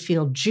Dudley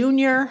Field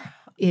Jr.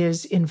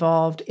 is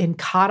involved in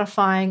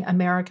codifying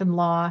American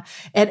law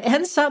and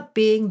ends up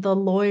being the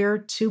lawyer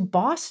to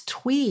Boss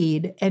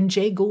Tweed and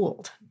Jay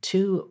Gould,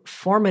 2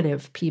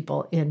 formative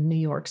people in New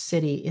York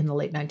City in the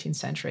late 19th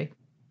century.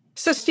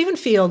 So Stephen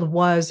Field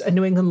was a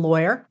New England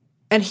lawyer,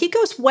 and he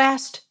goes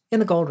west in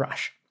the gold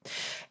rush.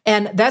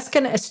 And that's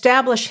going to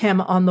establish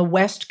him on the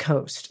West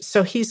Coast.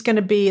 So he's going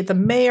to be the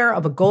mayor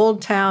of a gold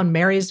town,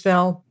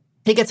 Marysville.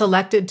 He gets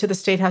elected to the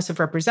State House of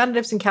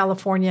Representatives in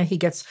California. He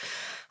gets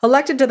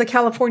elected to the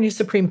California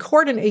Supreme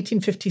Court in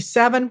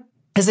 1857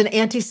 as an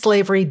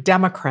anti-slavery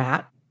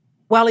Democrat.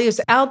 While he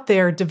is out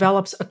there,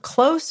 develops a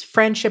close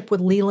friendship with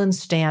Leland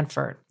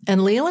Stanford.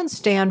 And Leland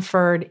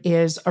Stanford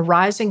is a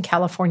rising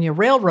California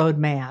railroad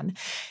man.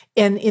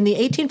 And in the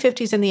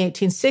 1850s and the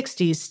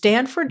 1860s,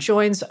 Stanford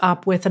joins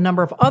up with a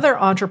number of other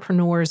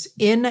entrepreneurs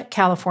in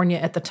California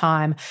at the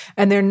time,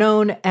 and they're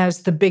known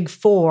as the Big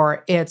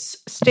Four. It's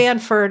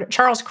Stanford,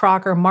 Charles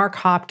Crocker, Mark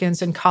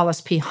Hopkins, and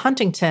Collis P.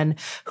 Huntington,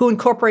 who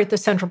incorporate the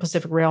Central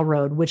Pacific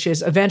Railroad, which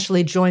is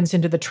eventually joins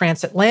into the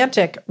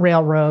transatlantic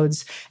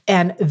railroads,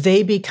 and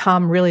they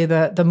become really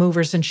the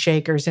movers and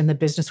shakers in the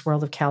business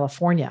world of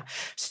California.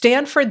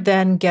 Stanford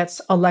then gets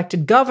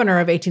elected governor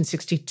of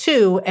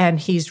 1862, and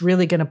he's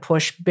really going to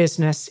push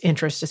business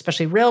interests,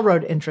 especially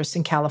railroad interests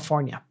in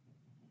California.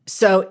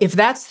 So if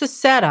that's the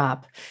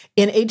setup,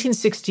 in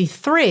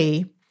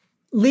 1863,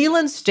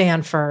 Leland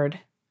Stanford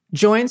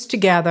joins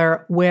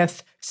together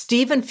with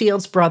Stephen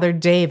Field's brother,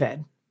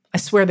 David. I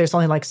swear there's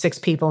only like 6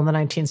 people in the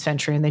 19th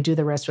century, and they do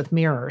the rest with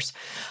mirrors,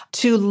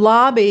 to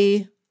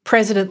lobby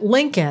President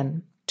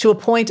Lincoln to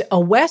appoint a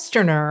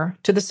Westerner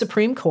to the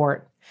Supreme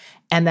Court.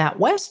 And that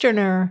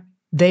Westerner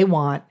they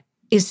want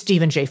is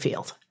Stephen J.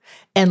 Field.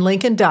 And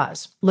Lincoln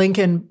does.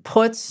 Lincoln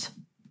puts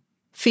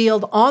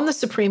Field on the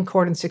Supreme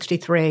Court in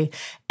 1963,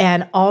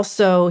 and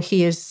also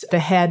he is the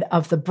head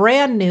of the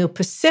brand new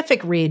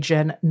Pacific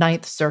Region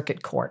Ninth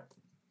Circuit Court.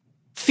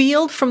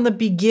 Field, from the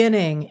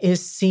beginning,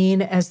 is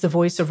seen as the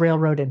voice of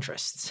railroad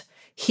interests.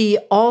 He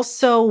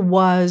also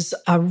was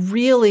a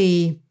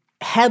really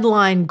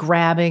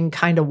headline-grabbing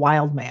kind of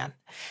wild man,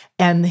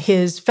 and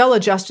his fellow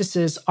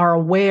justices are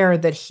aware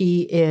that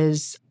he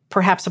is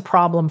perhaps a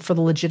problem for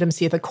the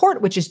legitimacy of the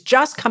court, which is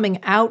just coming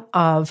out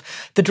of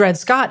the Dred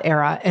Scott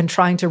era and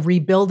trying to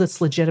rebuild its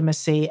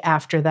legitimacy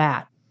after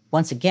that.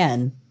 Once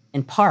again,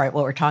 in part,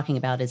 what we're talking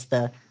about is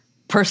the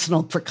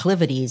personal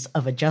proclivities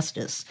of a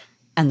justice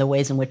and the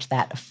ways in which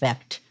that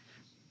affect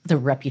the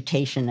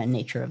reputation and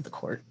nature of the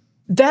court.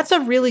 That's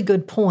a really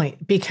good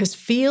point, because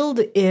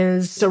Field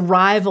is a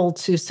rival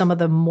to some of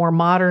the more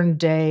modern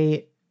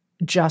day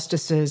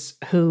justices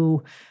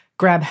who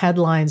grab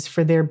headlines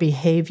for their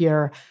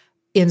behavior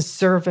in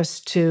service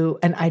to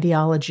an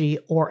ideology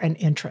or an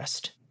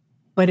interest.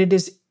 But it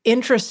is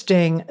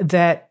interesting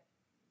that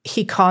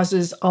he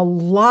causes a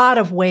lot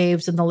of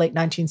waves in the late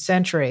 19th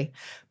century,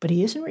 but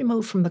he isn't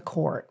removed from the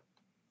court.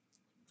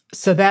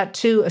 So that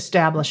too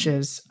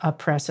establishes a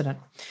precedent.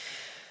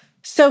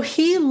 So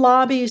he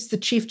lobbies the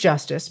Chief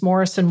Justice,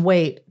 Morrison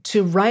Waite,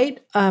 to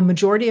write a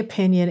majority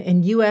opinion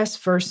in U.S.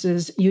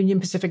 versus Union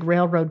Pacific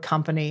Railroad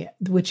Company,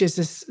 which is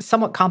a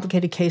somewhat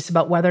complicated case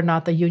about whether or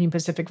not the Union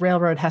Pacific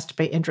Railroad has to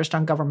pay interest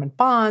on government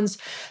bonds.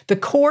 The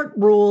court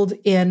ruled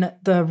in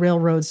the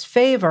railroad's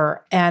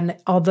favor, and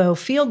although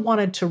Field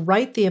wanted to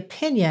write the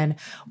opinion,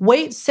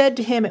 Waite said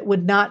to him it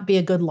would not be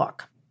a good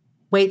look.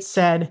 Waite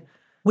said,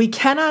 "We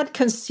cannot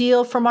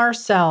conceal from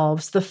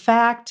ourselves the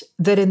fact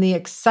that in the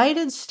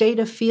excited state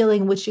of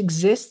feeling which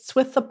exists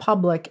with the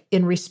public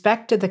in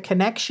respect to the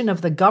connection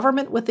of the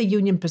government with the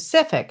Union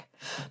Pacific,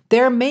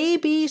 there may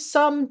be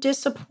some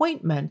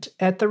disappointment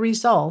at the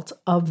result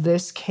of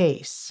this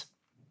case."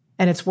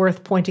 And it's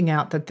worth pointing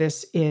out that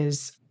this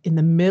is in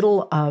the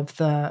middle of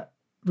the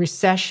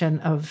recession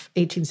of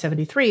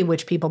 1873,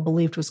 which people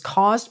believed was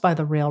caused by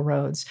the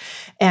railroads,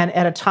 and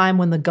at a time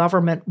when the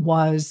government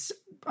was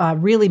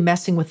really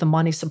messing with the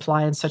money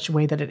supply in such a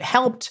way that it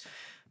helped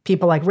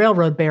people like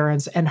railroad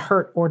barons and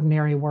hurt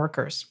ordinary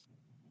workers.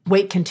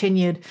 Waite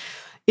continued,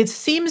 "It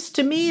seems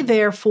to me,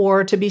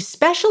 therefore, to be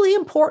specially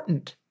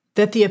important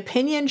that the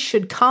opinion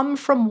should come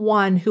from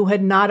one who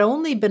had not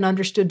only been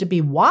understood to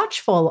be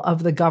watchful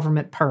of the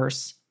government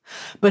purse,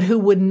 but who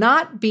would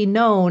not be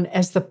known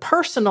as the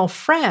personal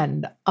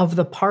friend of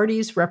the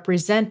parties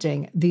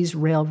representing these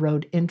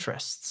railroad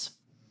interests."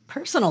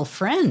 Personal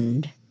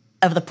friend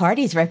of the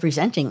parties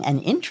representing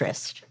an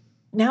interest.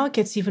 Now it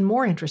gets even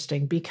more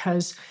interesting,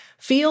 because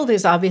Field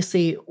is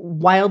obviously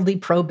wildly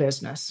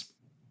pro-business,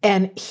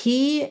 and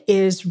he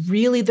is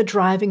really the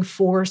driving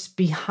force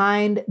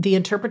behind the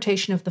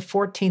interpretation of the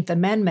 14th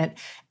Amendment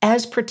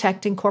as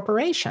protecting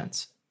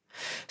corporations.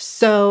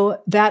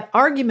 So that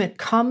argument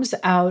comes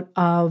out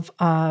of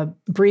a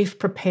brief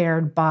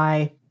prepared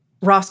by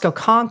Roscoe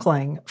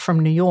Conkling from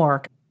New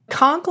York.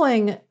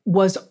 Conkling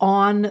was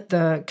on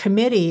the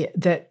committee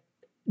that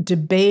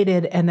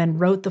debated and then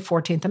wrote the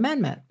 14th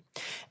Amendment.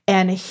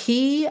 And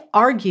he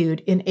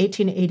argued in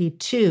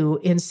 1882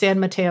 in San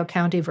Mateo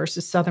County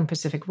versus Southern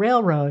Pacific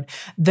Railroad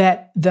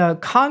that the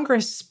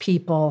Congress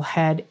people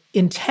had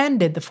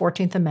intended the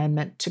 14th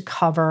Amendment to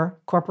cover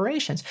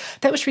corporations.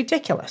 That was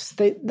ridiculous.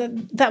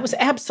 That was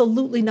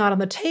absolutely not on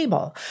the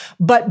table.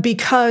 But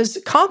because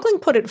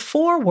Conkling put it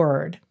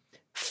forward,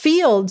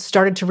 Field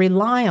started to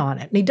rely on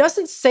it. And he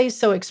doesn't say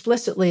so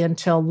explicitly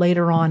until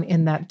later on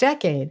in that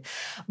decade.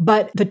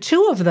 But the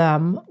two of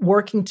them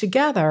working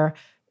together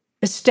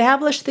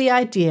established the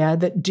idea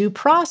that due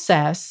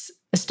process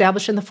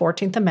established in the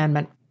 14th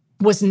Amendment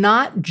was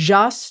not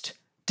just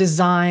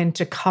designed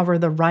to cover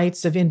the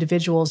rights of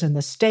individuals in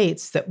the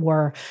states that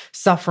were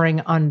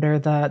suffering under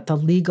the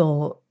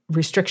legal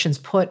restrictions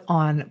put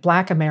on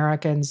Black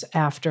Americans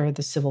after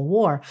the Civil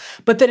War,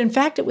 but that in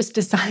fact it was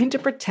designed to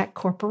protect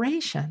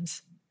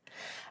corporations.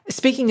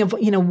 Speaking of,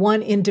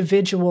 one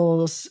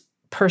individual's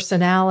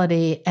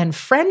personality and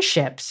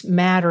friendships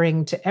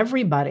mattering to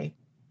everybody,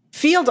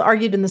 Field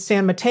argued in the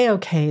San Mateo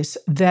case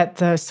that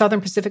the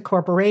Southern Pacific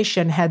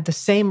Corporation had the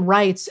same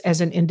rights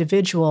as an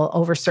individual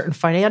over certain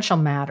financial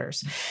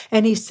matters.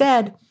 And he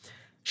said,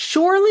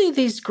 surely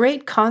these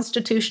great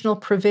constitutional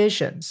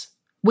provisions,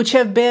 which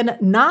have been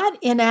not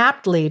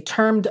inaptly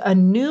termed a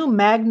new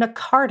Magna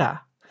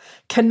Carta,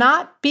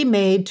 cannot be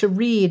made to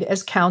read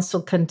as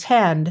counsel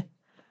contend,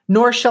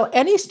 nor shall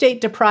any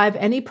state deprive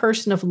any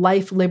person of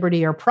life,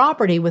 liberty, or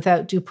property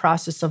without due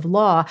process of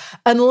law,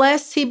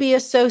 unless he be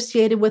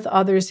associated with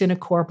others in a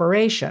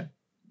corporation,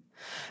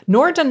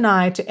 nor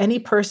deny to any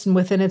person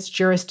within its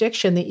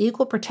jurisdiction the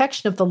equal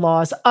protection of the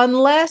laws,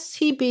 unless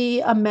he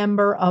be a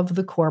member of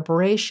the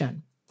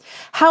corporation.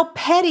 How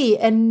petty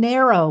and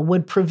narrow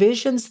would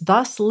provisions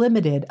thus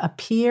limited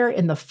appear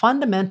in the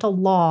fundamental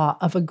law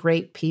of a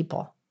great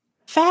people.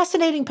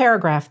 Fascinating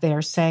paragraph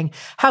there saying,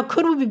 how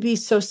could we be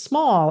so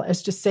small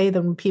as to say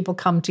that when people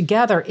come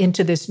together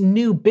into this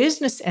new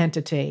business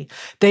entity,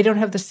 they don't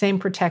have the same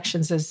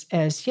protections as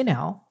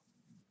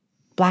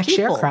Black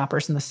people.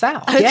 sharecroppers in the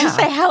South? I was just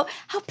say how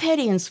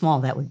petty and small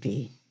that would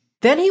be.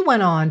 Then he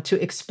went on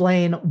to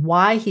explain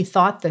why he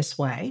thought this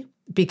way,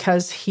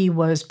 because he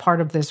was part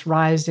of this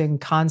rising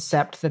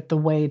concept that the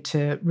way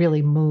to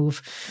really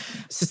move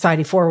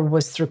society forward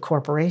was through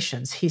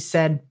corporations. He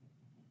said,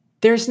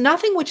 there's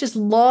nothing which is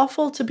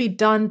lawful to be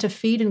done to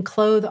feed and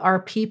clothe our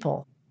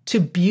people, to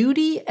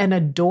beauty and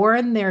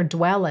adorn their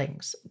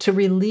dwellings, to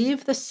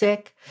relieve the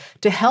sick,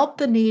 to help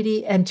the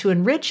needy, and to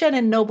enrich and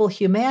ennoble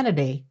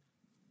humanity.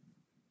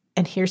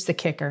 And here's the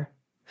kicker,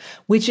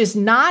 which is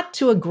not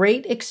to a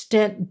great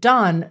extent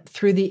done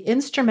through the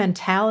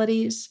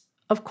instrumentalities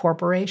of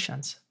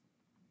corporations.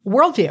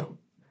 Worldview.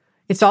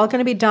 It's all going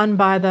to be done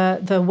by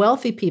the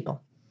wealthy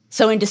people.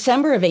 So in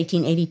December of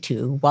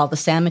 1882, while the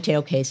San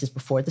Mateo case is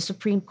before the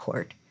Supreme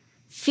Court,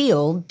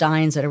 Field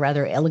dines at a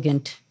rather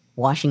elegant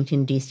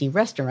Washington, D.C.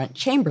 restaurant,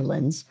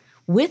 Chamberlain's,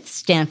 with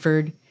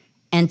Stanford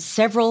and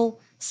several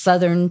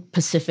Southern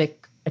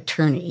Pacific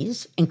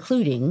attorneys,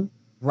 including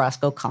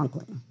Roscoe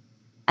Conkling.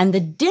 And the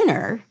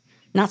dinner,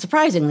 not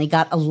surprisingly,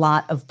 got a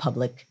lot of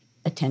public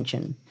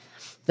attention.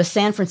 The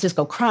San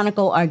Francisco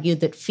Chronicle argued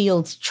that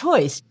Field's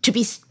choice to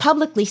be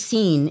publicly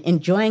seen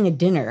enjoying a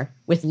dinner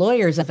with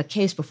lawyers of a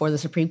case before the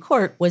Supreme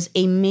Court was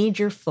a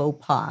major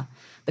faux pas.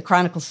 The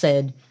Chronicle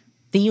said,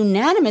 the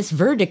unanimous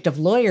verdict of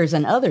lawyers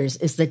and others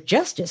is that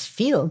Justice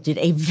Field did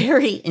a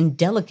very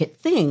indelicate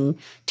thing,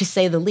 to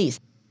say the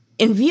least,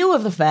 in view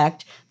of the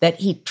fact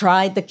that he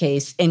tried the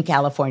case in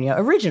California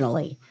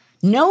originally.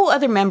 No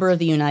other member of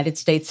the United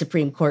States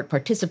Supreme Court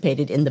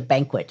participated in the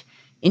banquet.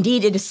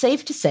 Indeed, it is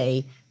safe to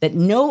say that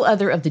no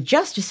other of the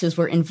justices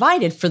were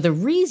invited for the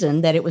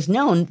reason that it was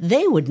known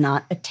they would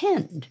not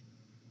attend.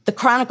 The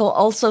Chronicle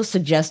also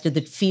suggested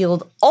that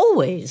Field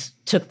always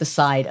took the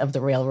side of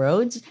the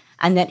railroads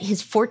and that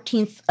his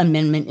 14th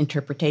Amendment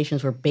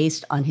interpretations were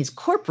based on his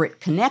corporate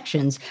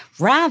connections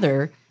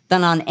rather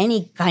than on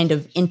any kind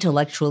of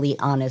intellectually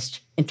honest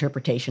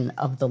interpretation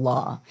of the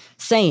law,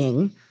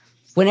 saying,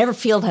 whenever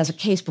Field has a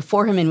case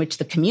before him in which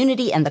the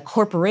community and the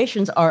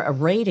corporations are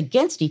arrayed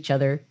against each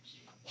other,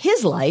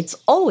 his lights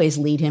always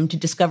lead him to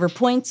discover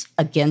points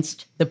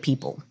against the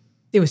people.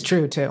 It was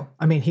true, too.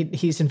 I mean,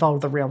 he's involved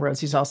with the railroads.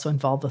 He's also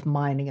involved with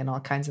mining and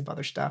all kinds of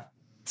other stuff.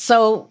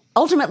 So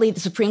ultimately, the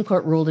Supreme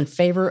Court ruled in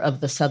favor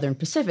of the Southern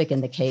Pacific in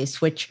the case,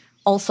 which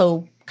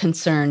also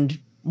concerned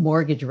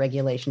mortgage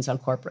regulations on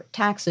corporate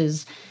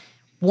taxes.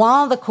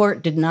 While the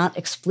court did not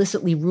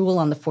explicitly rule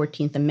on the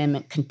 14th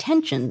Amendment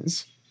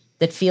contentions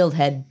that Field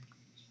had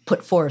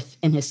put forth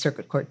in his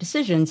circuit court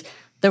decisions,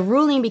 the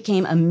ruling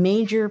became a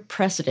major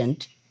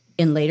precedent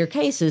in later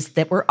cases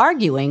that were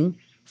arguing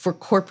for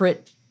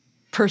corporate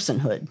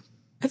personhood.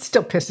 It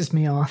still pisses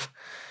me off.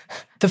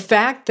 The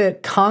fact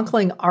that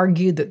Conkling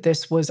argued that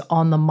this was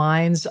on the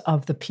minds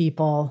of the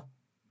people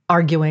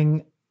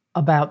arguing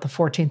about the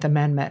 14th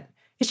Amendment,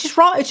 it's just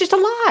wrong. It's just a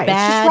lie. Bad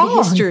it's just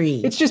wrong.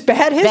 history. It's just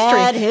bad history.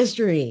 Bad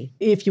history.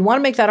 If you want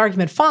to make that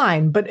argument,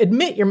 fine, but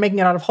admit you're making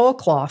it out of whole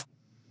cloth.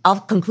 I'll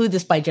conclude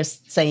this by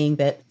just saying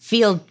that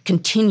Field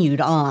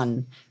continued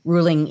on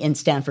ruling in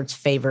Stanford's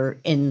favor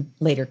in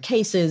later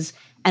cases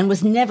and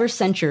was never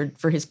censured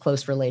for his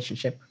close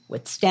relationship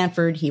with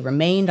Stanford. He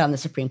remained on the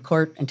Supreme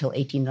Court until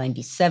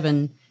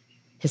 1897.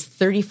 His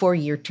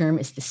 34-year term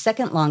is the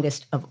second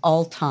longest of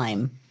all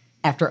time,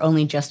 after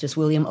only Justice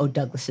William O.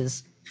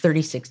 Douglas's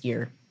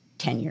 36-year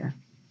tenure.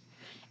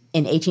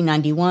 In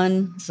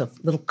 1891, so a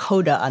little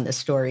coda on this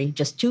story,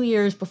 just 2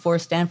 years before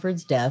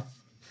Stanford's death,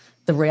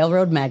 the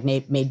railroad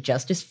magnate made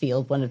Justice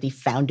Field one of the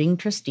founding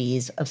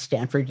trustees of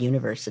Stanford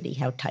University.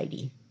 How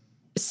tidy.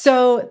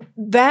 So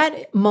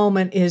that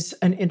moment is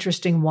an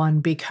interesting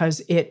one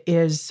because it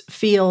is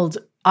Field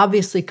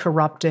obviously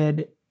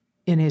corrupted,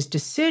 in his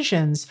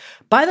decisions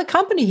by the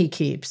company he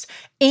keeps.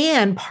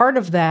 And part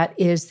of that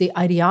is the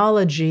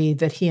ideology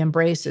that he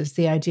embraces,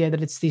 the idea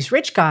that it's these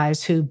rich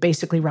guys who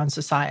basically run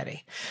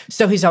society.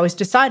 So he's always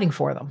deciding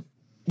for them.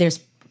 There's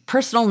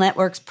personal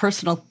networks,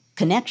 personal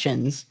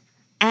connections,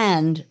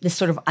 and this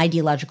sort of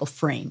ideological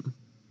frame.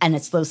 And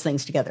it's those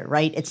things together,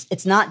 right?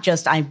 It's not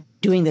just I'm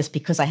doing this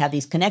because I have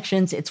these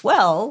connections. It's,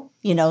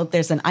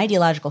 there's an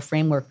ideological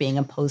framework being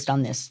imposed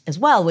on this as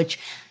well, which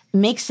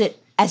makes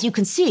it, as you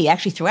can see,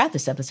 actually throughout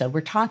this episode, we're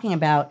talking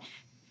about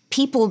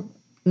people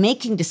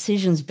making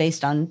decisions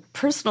based on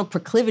personal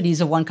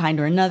proclivities of one kind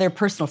or another,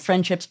 personal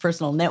friendships,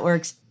 personal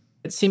networks.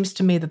 It seems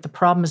to me that the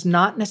problem is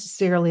not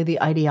necessarily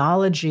the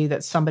ideology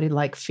that somebody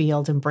like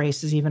Field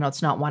embraces, even though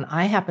it's not one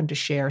I happen to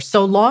share,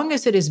 so long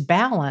as it is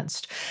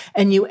balanced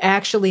and you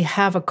actually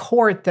have a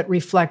court that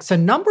reflects a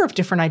number of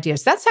different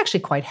ideas. That's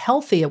actually quite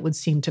healthy, it would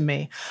seem to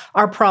me.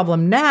 Our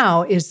problem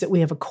now is that we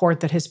have a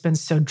court that has been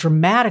so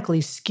dramatically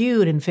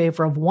skewed in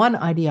favor of one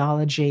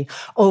ideology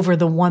over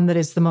the one that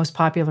is the most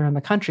popular in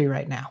the country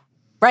right now.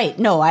 Right.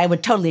 No, I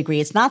would totally agree.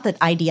 It's not that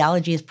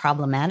ideology is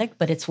problematic,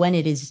 but it's when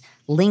it is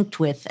linked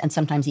with and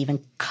sometimes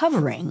even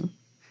covering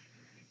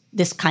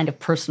this kind of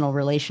personal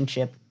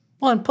relationship.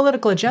 Well, and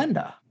political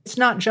agenda. It's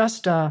not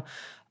just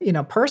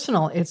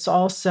personal. It's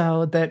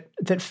also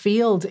that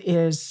Field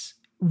is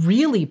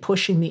really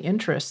pushing the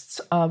interests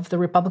of the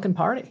Republican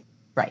Party.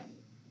 Right.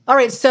 All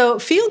right, so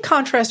Field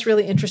contrasts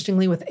really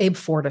interestingly with Abe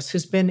Fortas,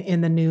 who's been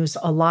in the news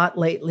a lot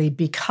lately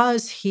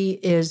because he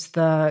is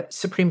the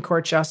Supreme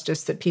Court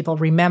justice that people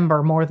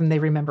remember more than they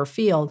remember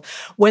Field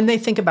when they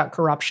think about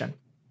corruption.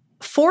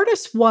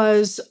 Fortas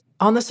was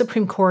on the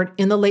Supreme Court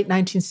in the late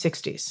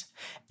 1960s,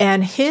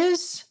 and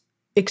his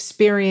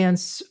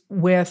experience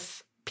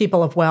with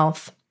people of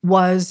wealth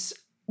was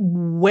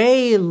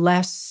way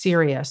less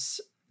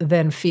serious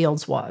than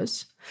Field's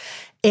was.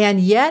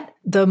 And yet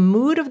the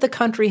mood of the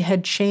country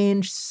had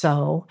changed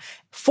so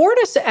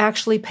Fortas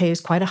actually pays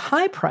quite a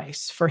high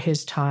price for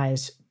his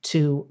ties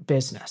to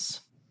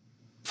business.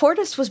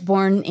 Fortas was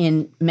born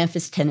in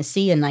Memphis,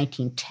 Tennessee in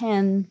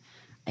 1910.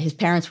 His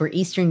parents were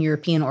Eastern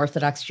European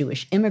Orthodox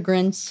Jewish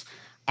immigrants.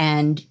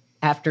 And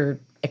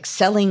after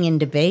excelling in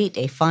debate,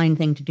 a fine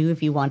thing to do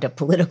if you want a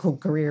political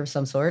career of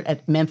some sort,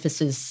 at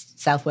Memphis's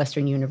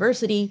Southwestern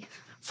University,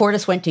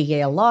 Fortas went to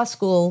Yale Law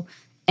School,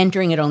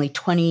 entering at only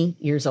 20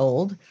 years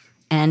old.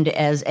 And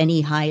as any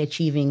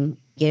high-achieving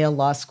Yale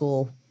Law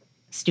School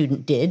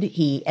student did,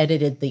 he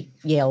edited the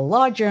Yale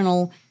Law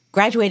Journal,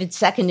 graduated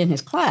second in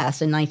his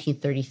class in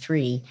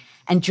 1933,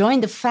 and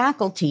joined the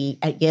faculty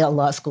at Yale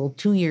Law School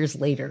 2 years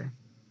later.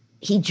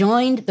 He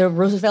joined the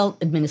Roosevelt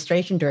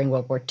administration during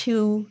World War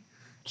II.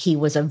 He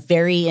was a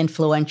very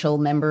influential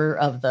member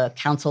of the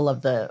Council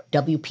of the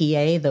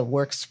WPA, the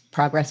Works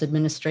Progress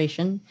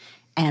Administration,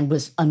 and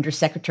was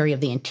Undersecretary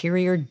of the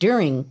Interior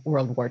during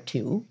World War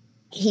II.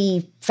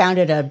 He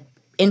founded a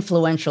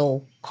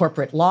influential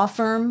corporate law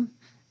firm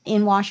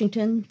in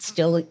Washington,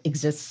 still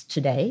exists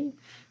today,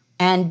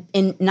 and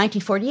in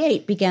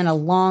 1948 began a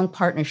long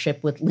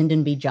partnership with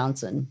Lyndon B.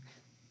 Johnson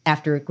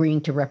after agreeing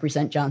to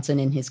represent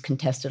Johnson in his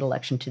contested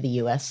election to the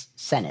U.S.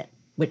 Senate,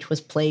 which was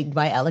plagued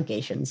by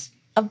allegations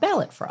of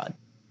ballot fraud.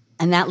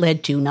 And that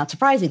led to, not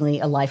surprisingly,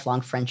 a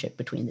lifelong friendship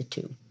between the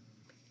two.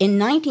 In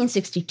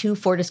 1962,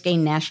 Fortas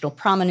gained national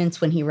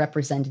prominence when he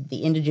represented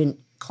the indigent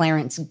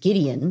Clarence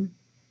Gideon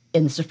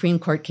in the Supreme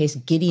Court case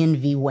Gideon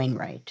v.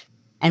 Wainwright.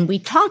 And we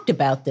talked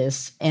about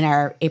this in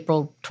our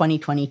April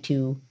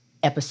 2022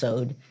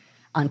 episode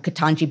on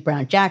Ketanji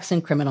Brown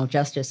Jackson, criminal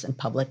justice and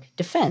public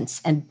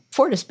defense. And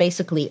Fortas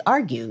basically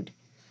argued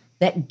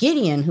that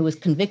Gideon, who was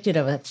convicted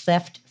of a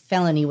theft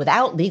felony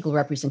without legal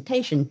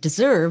representation,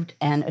 deserved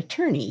an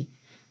attorney.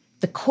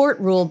 The court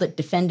ruled that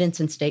defendants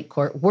in state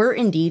court were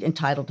indeed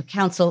entitled to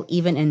counsel,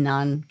 even in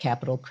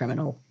non-capital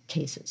criminal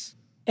cases.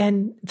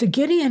 And the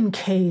Gideon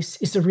case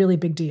is a really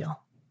big deal.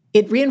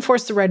 It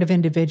reinforced the right of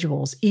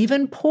individuals,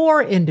 even poor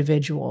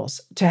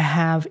individuals, to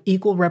have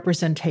equal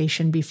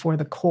representation before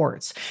the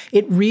courts.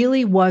 It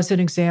really was an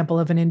example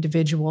of an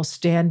individual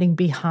standing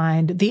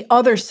behind the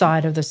other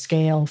side of the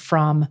scale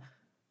from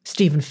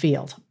Stephen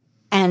Field.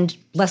 And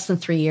less than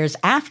 3 years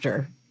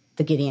after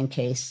the Gideon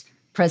case,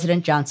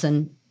 President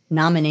Johnson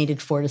nominated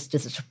Fortas to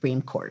the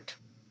Supreme Court.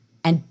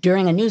 And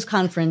during a news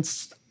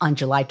conference on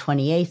July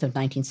 28th of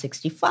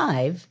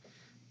 1965,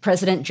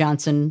 President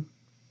Johnson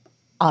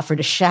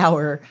offered a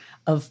shower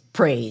of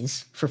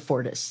praise for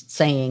Fortas,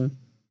 saying,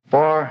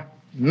 "For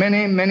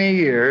many, many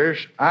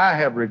years, I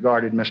have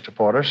regarded Mr.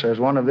 Fortas as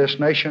one of this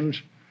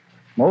nation's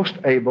most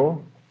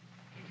able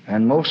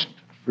and most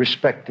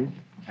respected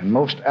and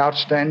most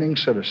outstanding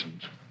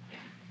citizens.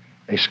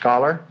 A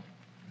scholar,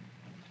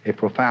 a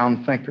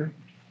profound thinker,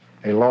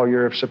 a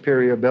lawyer of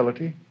superior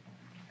ability,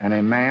 and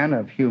a man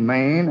of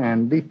humane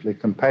and deeply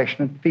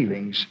compassionate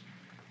feelings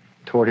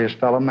toward his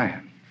fellow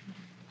man,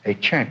 a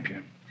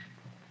champion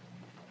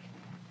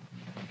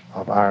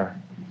of our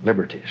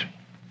liberties."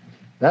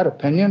 That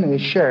opinion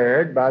is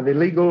shared by the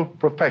legal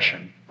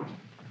profession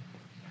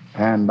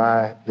and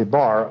by the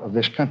bar of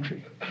this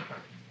country,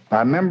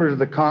 by members of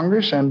the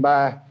Congress and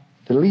by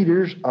the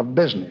leaders of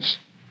business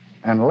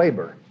and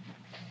labor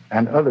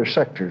and other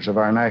sectors of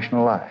our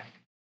national life.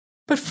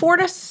 But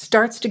Fortas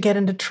starts to get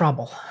into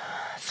trouble.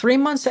 3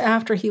 months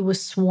after he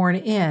was sworn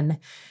in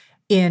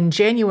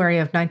January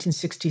of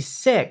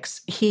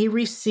 1966, he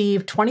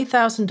received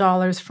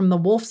 $20,000 from the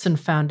Wolfson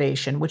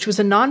Foundation, which was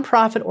a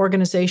nonprofit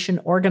organization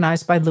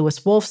organized by Lewis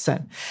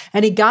Wolfson.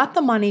 And he got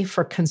the money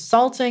for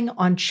consulting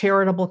on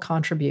charitable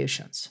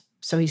contributions.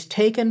 So he's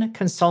taken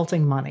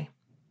consulting money.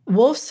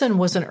 Wolfson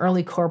was an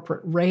early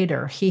corporate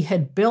raider. He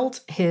had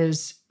built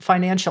his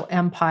financial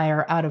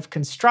empire out of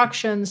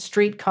construction,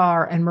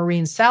 streetcar, and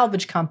marine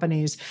salvage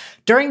companies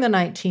during the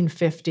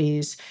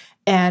 1950s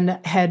and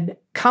had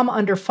come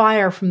under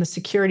fire from the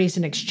Securities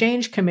and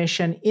Exchange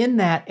Commission in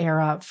that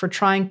era for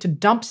trying to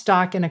dump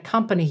stock in a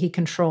company he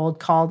controlled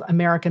called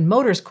American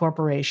Motors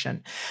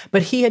Corporation.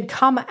 But he had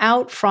come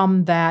out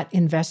from that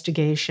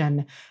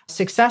investigation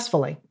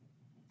successfully.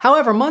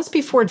 However, months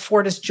before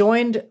Fortas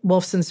joined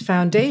Wolfson's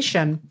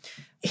foundation,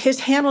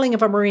 his handling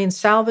of a marine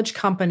salvage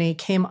company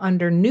came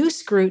under new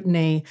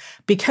scrutiny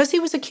because he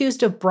was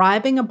accused of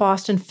bribing a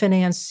Boston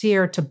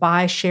financier to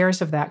buy shares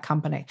of that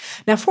company.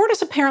 Now,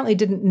 Fortas apparently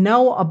didn't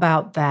know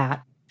about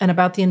that and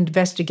about the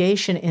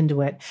investigation into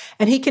it,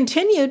 and he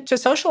continued to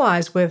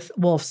socialize with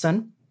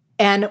Wolfson.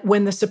 And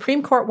when the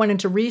Supreme Court went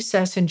into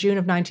recess in June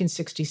of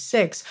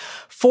 1966,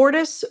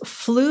 Fortas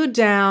flew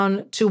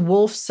down to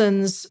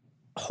Wolfson's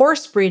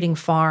horse breeding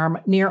farm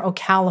near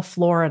Ocala,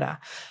 Florida.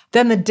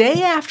 Then the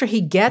day after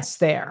he gets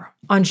there,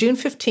 on June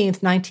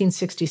 15th,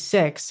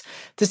 1966,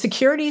 the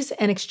Securities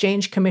and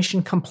Exchange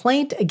Commission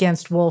complaint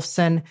against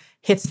Wolfson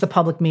hits the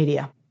public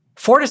media.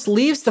 Fortas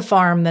leaves the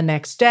farm the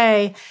next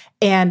day,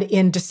 and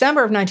in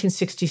December of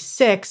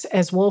 1966,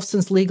 as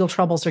Wolfson's legal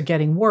troubles are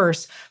getting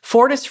worse,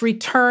 Fortas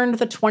returned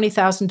the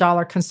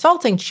 $20,000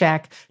 consulting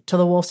check to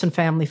the Wolfson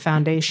Family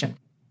Foundation.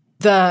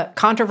 The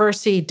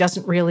controversy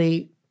doesn't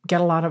really get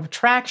a lot of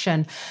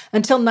traction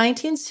until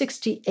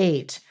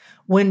 1968,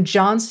 when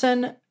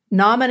Johnson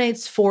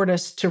nominates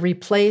Fortas to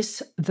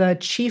replace the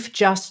Chief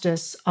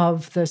Justice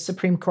of the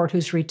Supreme Court,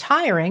 who's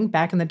retiring,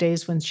 back in the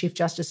days when Chief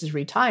Justice is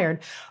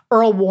retired,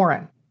 Earl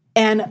Warren.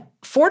 And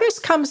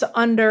Fortas comes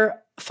under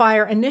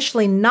fire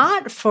initially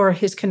not for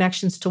his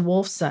connections to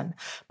Wolfson,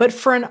 but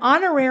for an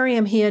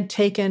honorarium he had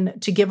taken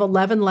to give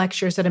 11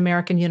 lectures at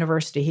American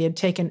University. He had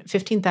taken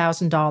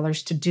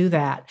 $15,000 to do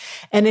that.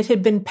 And it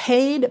had been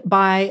paid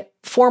by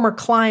former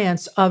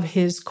clients of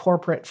his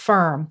corporate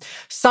firm,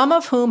 some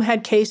of whom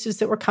had cases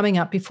that were coming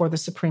up before the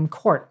Supreme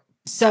Court.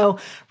 So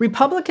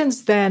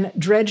Republicans then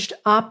dredged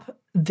up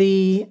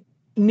the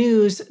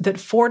news that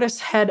Fortas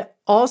had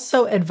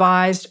also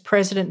advised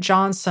President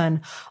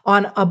Johnson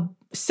on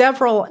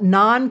several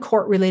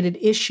non-court-related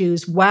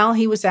issues while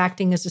he was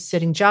acting as a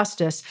sitting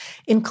justice,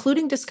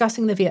 including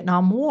discussing the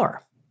Vietnam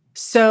War.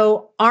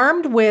 So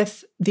armed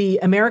with the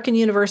American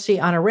University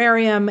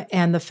honorarium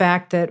and the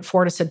fact that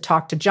Fortas had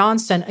talked to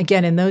Johnson,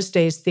 again, in those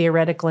days,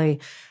 theoretically,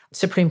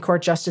 Supreme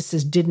Court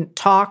justices didn't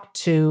talk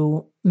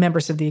to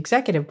members of the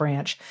executive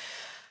branch,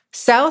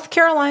 South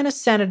Carolina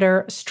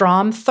Senator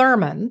Strom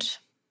Thurmond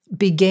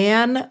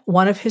began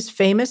one of his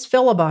famous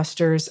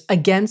filibusters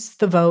against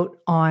the vote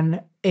on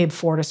Abe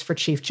Fortas for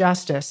Chief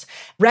Justice.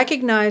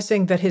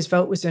 Recognizing that his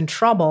vote was in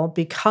trouble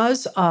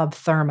because of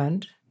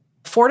Thurmond,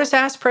 Fortas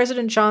asked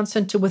President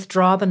Johnson to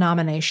withdraw the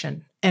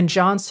nomination, and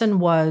Johnson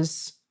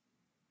was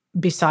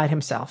beside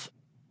himself.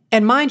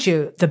 And mind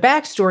you, the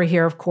backstory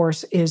here, of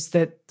course, is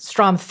that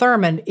Strom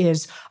Thurmond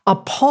is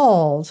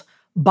appalled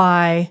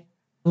by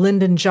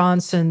Lyndon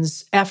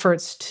Johnson's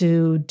efforts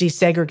to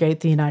desegregate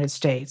the United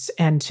States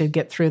and to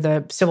get through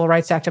the Civil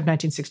Rights Act of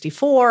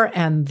 1964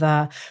 and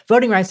the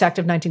Voting Rights Act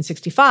of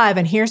 1965.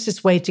 And here's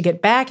his way to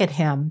get back at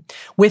him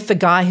with the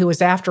guy who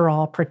was, after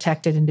all,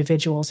 protected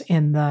individuals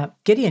in the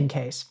Gideon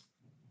case.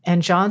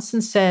 And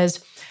Johnson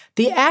says,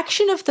 "The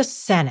action of the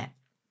Senate,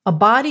 a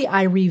body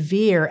I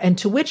revere and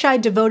to which I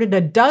devoted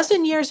a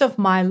dozen years of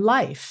my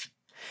life,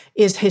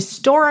 is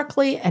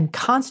historically and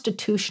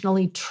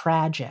constitutionally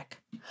tragic.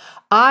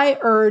 I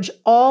urge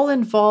all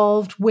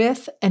involved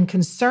with and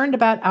concerned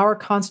about our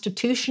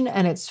Constitution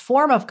and its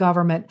form of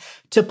government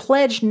to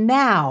pledge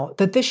now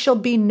that this shall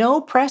be no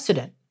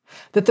precedent,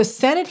 that the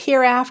Senate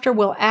hereafter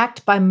will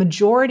act by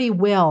majority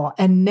will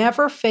and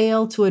never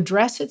fail to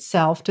address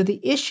itself to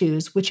the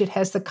issues which it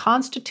has the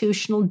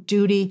constitutional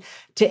duty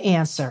to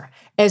answer,"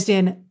 as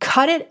in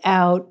cut it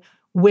out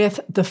with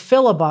the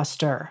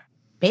filibuster.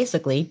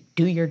 Basically,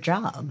 do your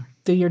job.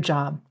 Do your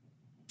job.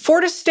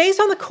 Fortas stays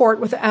on the court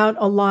without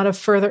a lot of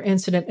further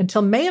incident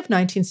until May of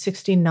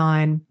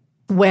 1969,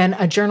 when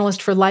a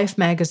journalist for Life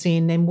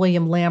magazine named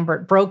William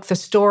Lambert broke the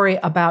story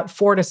about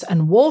Fortas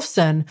and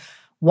Wolfson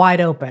wide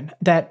open.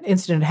 That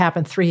incident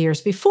happened 3 years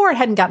before. It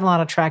hadn't gotten a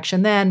lot of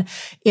traction then.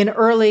 In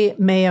early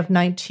May of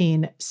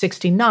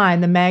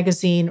 1969, the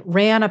magazine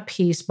ran a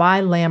piece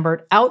by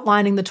Lambert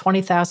outlining the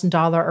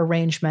 $20,000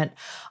 arrangement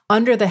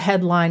under the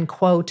headline,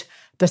 quote,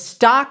 "The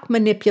Stock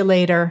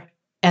Manipulator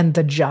and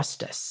the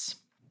Justice."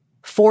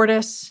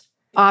 Fortas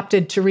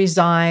opted to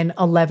resign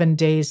 11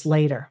 days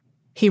later.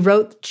 He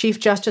wrote Chief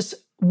Justice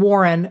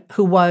Warren,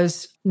 who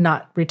was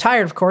not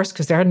retired, of course,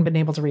 because they hadn't been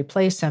able to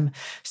replace him,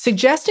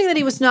 suggesting that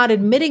he was not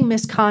admitting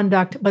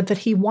misconduct, but that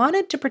he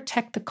wanted to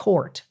protect the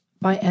court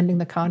by ending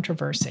the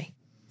controversy.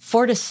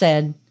 Fortas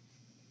said,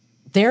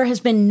 "There has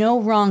been no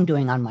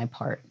wrongdoing on my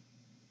part.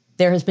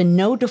 There has been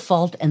no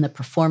default in the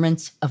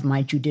performance of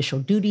my judicial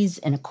duties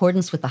in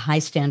accordance with the high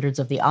standards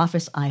of the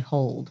office I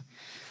hold.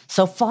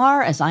 So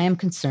far as I am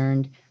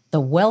concerned, the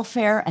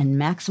welfare and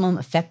maximum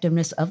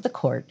effectiveness of the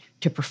court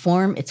to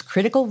perform its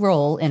critical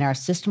role in our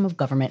system of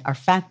government are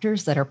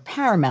factors that are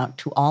paramount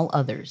to all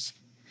others.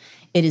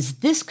 It is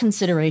this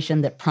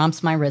consideration that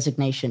prompts my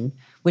resignation,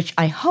 which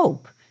I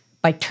hope,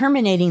 by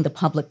terminating the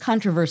public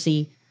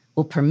controversy,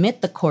 will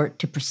permit the court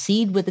to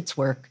proceed with its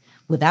work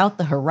without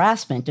the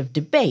harassment of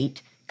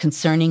debate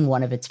concerning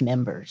one of its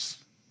members."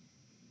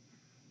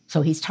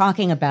 So he's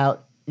talking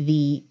about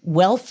the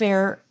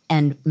welfare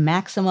and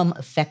maximum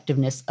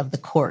effectiveness of the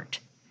court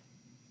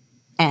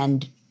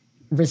and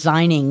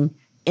resigning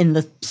in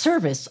the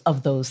service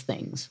of those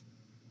things.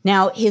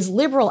 Now, his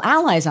liberal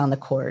allies on the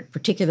court,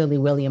 particularly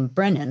William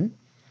Brennan,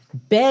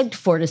 begged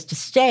Fortas to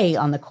stay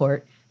on the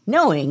court,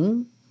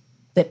 knowing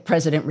that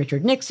President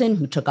Richard Nixon,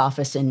 who took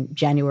office in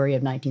January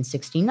of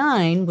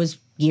 1969, was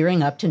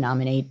gearing up to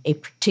nominate a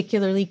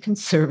particularly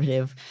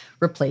conservative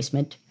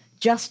replacement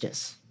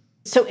justice.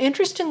 So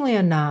interestingly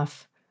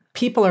enough,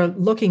 people are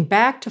looking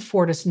back to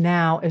Fortas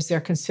now as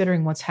they're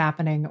considering what's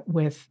happening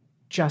with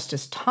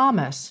Justice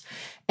Thomas.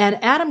 And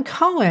Adam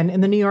Cohen in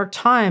the New York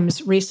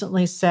Times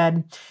recently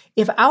said,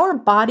 "If our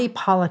body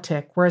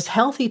politic were as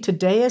healthy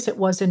today as it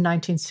was in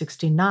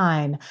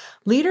 1969,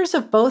 leaders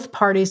of both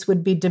parties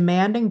would be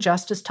demanding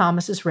Justice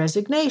Thomas's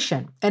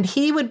resignation, and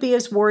he would be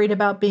as worried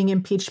about being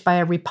impeached by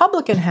a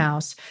Republican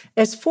House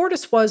as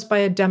Fortas was by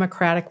a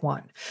Democratic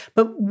one."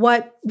 But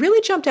what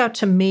really jumped out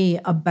to me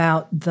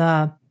about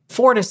the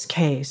Fortas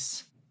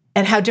case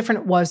and how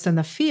different it was than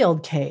the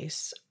Field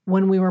case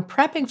when we were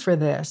prepping for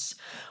this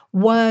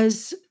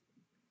was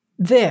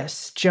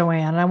this,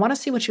 Joanne, and I want to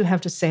see what you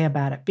have to say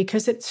about it,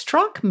 because it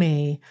struck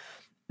me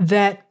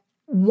that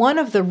one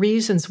of the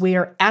reasons we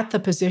are at the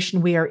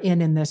position we are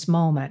in this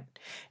moment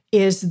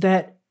is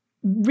that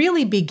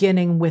really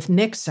beginning with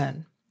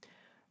Nixon,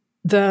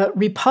 the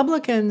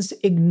Republicans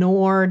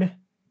ignored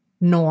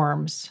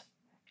norms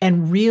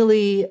and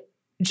really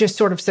just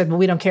sort of said, well,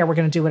 we don't care, we're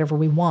going to do whatever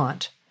we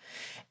want.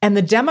 And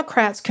the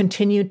Democrats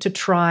continued to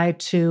try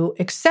to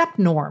accept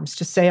norms,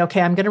 to say,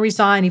 okay, I'm going to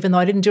resign even though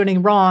I didn't do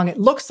anything wrong. It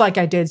looks like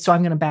I did, so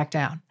I'm going to back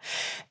down.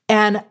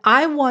 And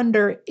I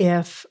wonder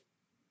if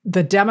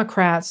the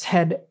Democrats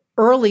had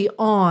early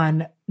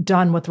on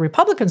done what the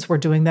Republicans were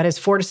doing, that is,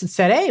 Fortas had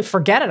said, hey,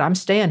 forget it, I'm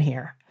staying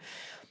here,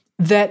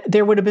 that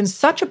there would have been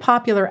such a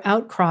popular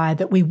outcry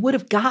that we would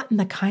have gotten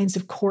the kinds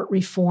of court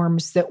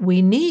reforms that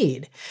we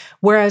need.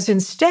 Whereas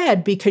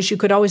instead, because you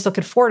could always look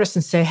at Fortas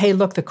and say, hey,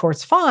 look, the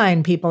court's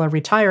fine, people are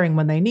retiring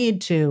when they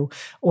need to,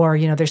 or,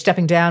 they're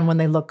stepping down when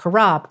they look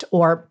corrupt,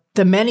 or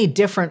the many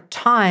different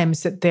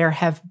times that there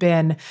have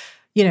been,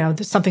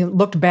 something that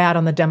looked bad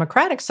on the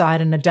Democratic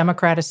side, and the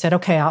Democrat has said,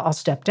 okay, I'll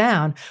step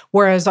down.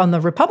 Whereas on the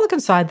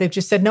Republican side, they've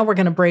just said, no, we're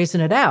going to brazen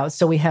it out.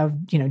 So we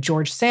have,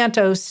 George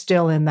Santos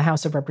still in the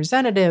House of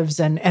Representatives,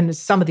 and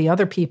some of the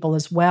other people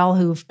as well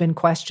who've been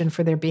questioned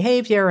for their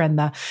behavior, and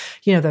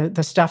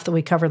the stuff that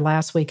we covered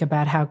last week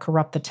about how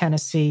corrupt the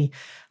Tennessee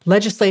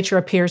legislature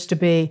appears to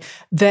be,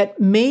 that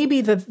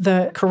maybe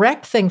the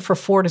correct thing for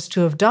Fortas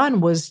to have done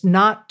was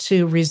not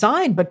to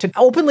resign, but to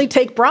openly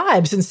take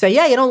bribes and say,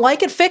 yeah, you don't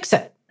like it, fix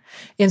it.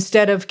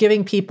 Instead of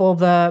giving people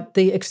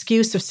the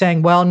excuse of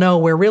saying, well, no,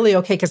 we're really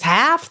okay because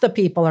half the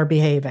people are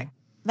behaving.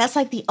 That's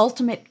like the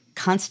ultimate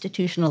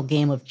constitutional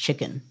game of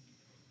chicken.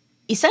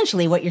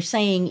 Essentially, what you're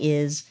saying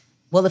is,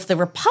 well, if the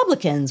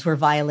Republicans were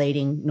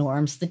violating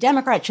norms, the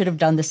Democrats should have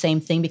done the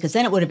same thing, because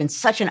then it would have been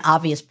such an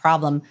obvious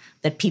problem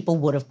that people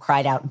would have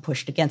cried out and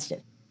pushed against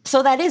it.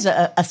 So that is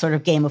a sort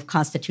of game of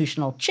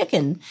constitutional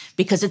chicken,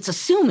 because it's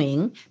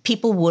assuming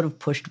people would have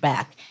pushed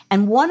back.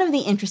 And one of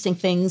the interesting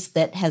things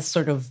that has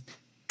sort of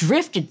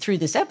drifted through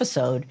this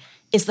episode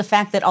is the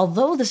fact that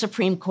although the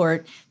Supreme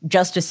Court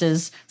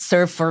justices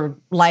serve for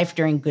life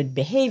during good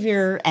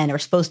behavior and are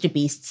supposed to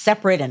be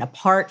separate and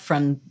apart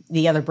from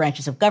the other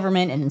branches of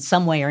government, and in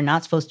some way are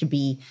not supposed to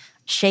be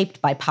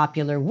shaped by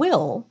popular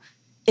will,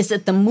 is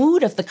that the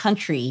mood of the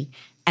country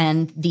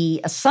and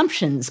the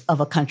assumptions of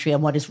a country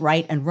on what is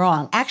right and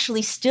wrong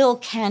actually still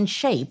can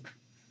shape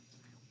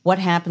what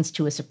happens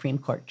to a Supreme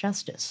Court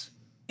justice.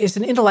 It's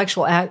an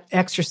intellectual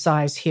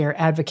exercise here,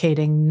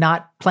 advocating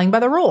not playing by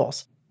the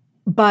rules.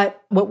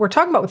 But what we're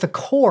talking about with the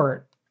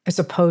court, as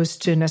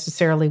opposed to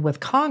necessarily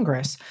with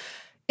Congress,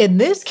 in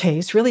this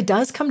case really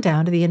does come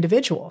down to the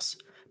individuals.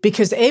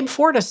 Because Abe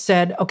Fortas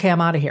said, okay,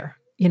 I'm out of here.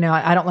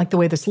 I don't like the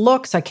way this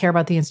looks. I care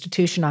about the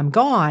institution. I'm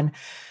gone.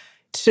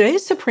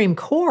 Today's Supreme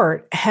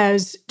Court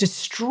has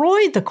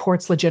destroyed the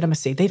court's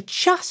legitimacy. They've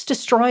just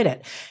destroyed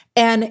it.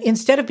 And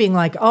instead of being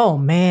like, oh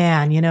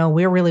man,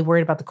 we're really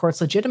worried about the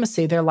court's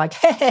legitimacy, they're like,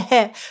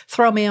 hey,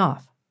 throw me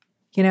off.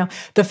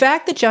 The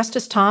fact that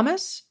Justice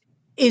Thomas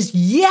is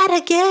yet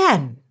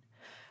again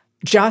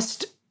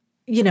just,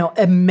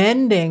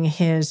 amending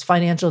his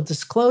financial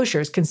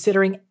disclosures,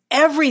 considering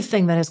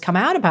everything that has come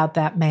out about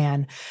that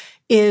man,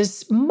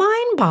 is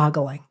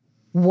mind-boggling.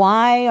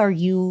 Why are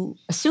you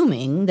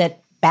assuming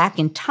that back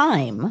in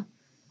time,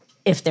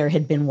 if there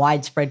had been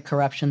widespread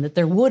corruption, that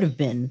there would have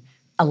been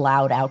a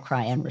loud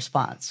outcry and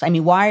response? I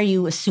mean, why are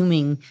you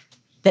assuming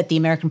that the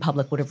American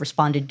public would have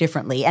responded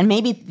differently? And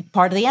maybe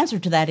part of the answer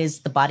to that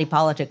is the body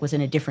politic was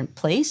in a different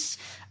place.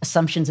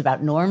 Assumptions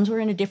about norms were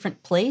in a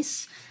different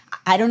place.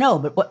 I don't know,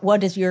 but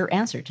what is your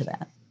answer to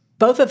that?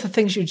 Both of the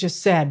things you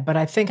just said, but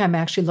I think I'm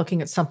actually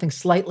looking at something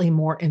slightly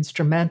more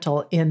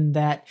instrumental in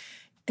that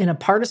in a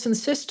partisan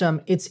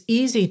system, it's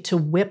easy to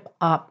whip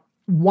up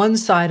one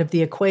side of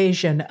the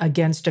equation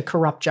against a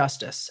corrupt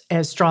justice,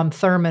 as Strom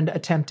Thurmond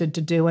attempted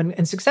to do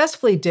and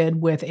successfully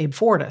did with Abe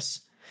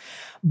Fortas.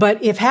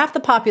 But if half the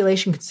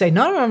population could say,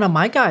 no,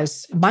 my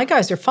guys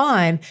are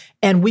fine,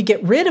 and we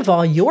get rid of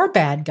all your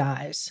bad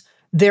guys,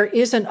 there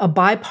isn't a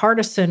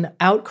bipartisan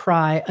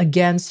outcry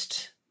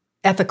against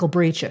ethical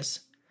breaches.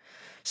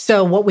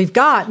 So what we've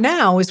got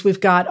now is we've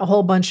got a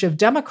whole bunch of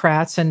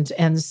Democrats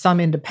and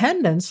some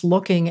independents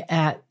looking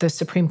at the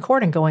Supreme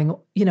Court and going,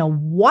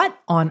 what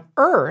on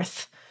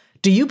earth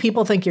do you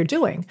people think you're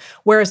doing?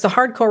 Whereas the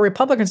hardcore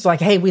Republicans are like,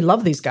 hey, we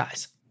love these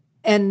guys.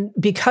 And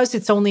because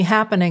it's only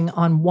happening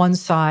on one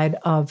side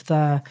of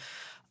the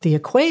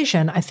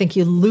equation, I think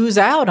you lose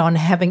out on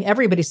having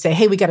everybody say,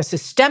 hey, we got a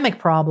systemic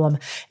problem,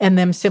 and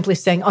them simply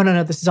saying, oh,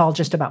 no, this is all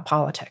just about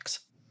politics.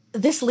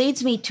 This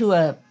leads me to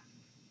a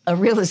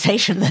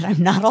realization that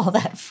I'm not all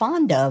that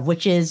fond of,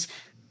 which is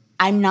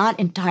I'm not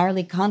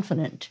entirely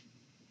confident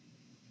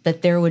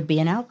that there would be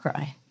an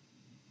outcry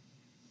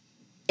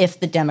if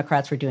the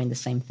Democrats were doing the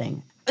same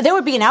thing. There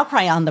would be an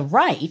outcry on the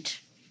right,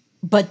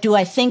 but do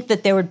I think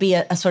that there would be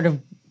a sort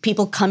of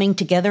people coming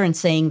together and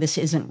saying this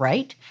isn't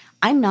right?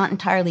 I'm not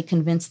entirely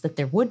convinced that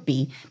there would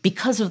be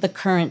because of the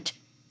current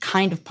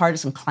kind of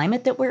partisan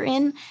climate that we're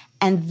in.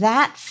 And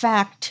that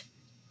fact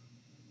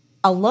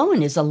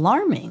alone is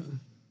alarming.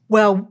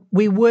 Well,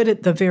 we would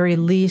at the very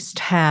least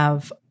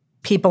have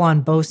people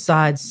on both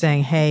sides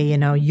saying, hey,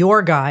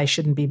 your guy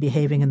shouldn't be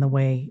behaving in the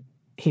way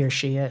he or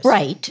she is.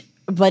 Right.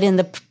 But in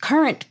the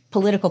current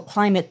political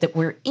climate that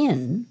we're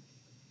in,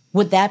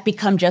 would that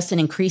become just an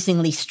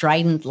increasingly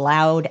strident,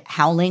 loud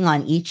howling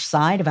on each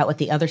side about what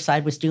the other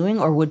side was doing?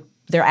 Or would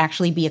there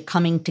actually be a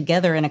coming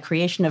together and a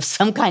creation of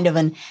some kind of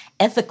an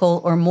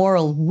ethical or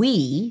moral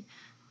we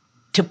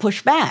to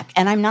push back?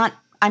 And I'm not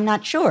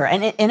sure.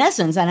 And in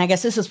essence, and I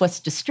guess this is what's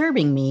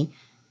disturbing me,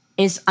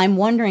 is I'm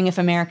wondering if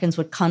Americans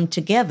would come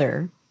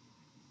together,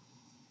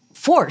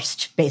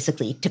 forced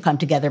basically to come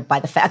together by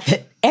the fact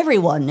that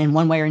everyone in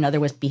one way or another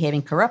was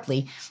behaving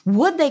corruptly.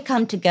 Would they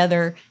come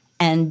together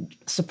and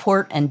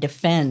support and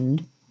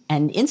defend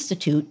and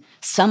institute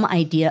some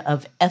idea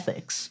of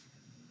ethics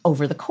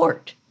over the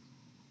court?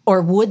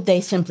 Or would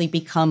they simply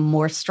become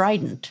more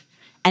strident?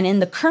 And in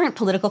the current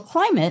political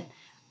climate,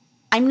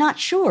 I'm not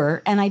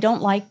sure, and I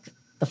don't like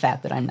the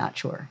fact that I'm not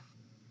sure.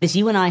 As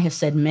you and I have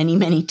said many,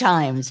 many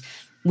times,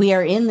 we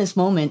are in this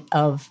moment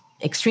of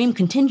extreme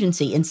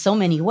contingency in so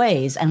many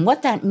ways. And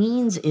what that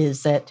means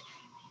is that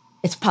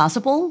it's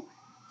possible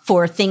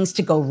for things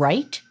to go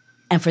right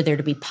and for there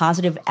to be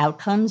positive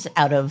outcomes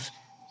out of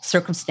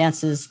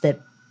circumstances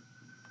that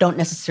don't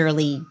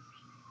necessarily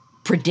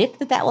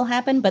predict that will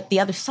happen. But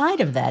the other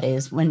side of that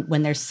is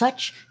when there's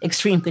such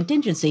extreme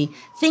contingency,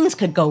 things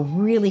could go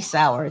really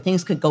sour.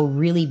 Things could go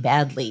really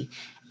badly.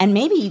 And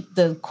maybe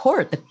the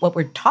court, what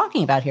we're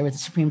talking about here with the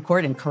Supreme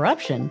Court and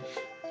corruption,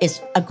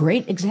 is a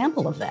great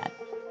example of that.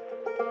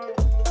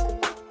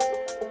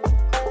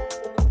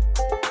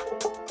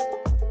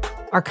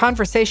 Our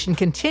conversation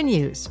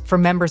continues for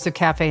members of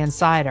Cafe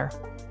Insider.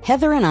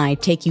 Heather and I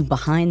take you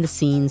behind the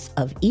scenes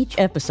of each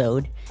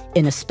episode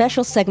in a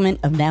special segment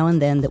of Now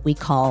and Then that we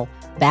call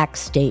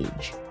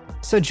Backstage.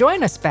 So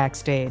join us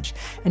backstage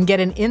and get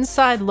an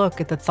inside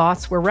look at the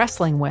thoughts we're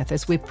wrestling with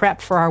as we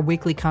prep for our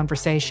weekly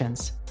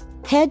conversations.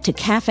 Head to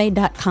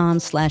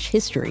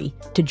cafe.com/history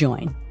to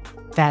join.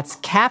 That's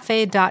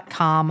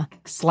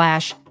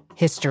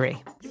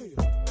cafe.com/history.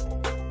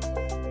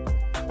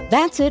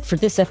 That's it for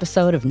this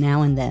episode of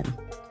Now and Then.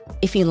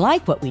 If you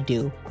like what we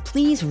do,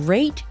 please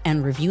rate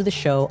and review the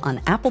show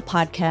on Apple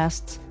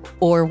Podcasts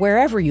or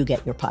wherever you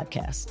get your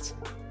podcasts.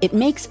 It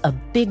makes a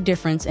big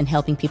difference in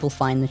helping people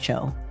find the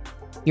show.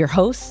 Your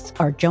hosts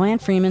are Joanne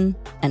Freeman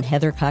and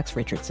Heather Cox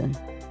Richardson.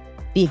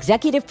 The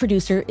executive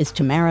producer is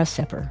Tamara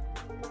Sepper.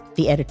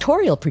 The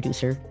editorial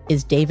producer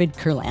is David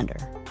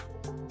Kurlander.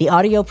 The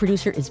audio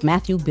producer is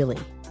Matthew Billy.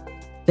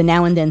 The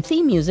Now and Then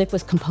theme music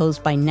was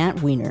composed by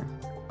Nat Weiner.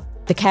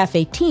 The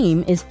Cafe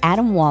team is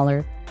Adam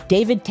Waller,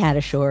 David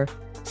Tadashore,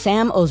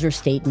 Sam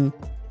Ozer-Staten,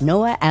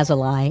 Noah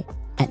Azalai,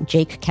 and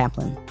Jake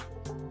Kaplan.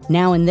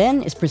 Now and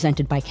Then is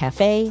presented by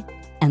Cafe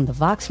and the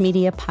Vox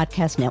Media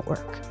Podcast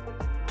Network.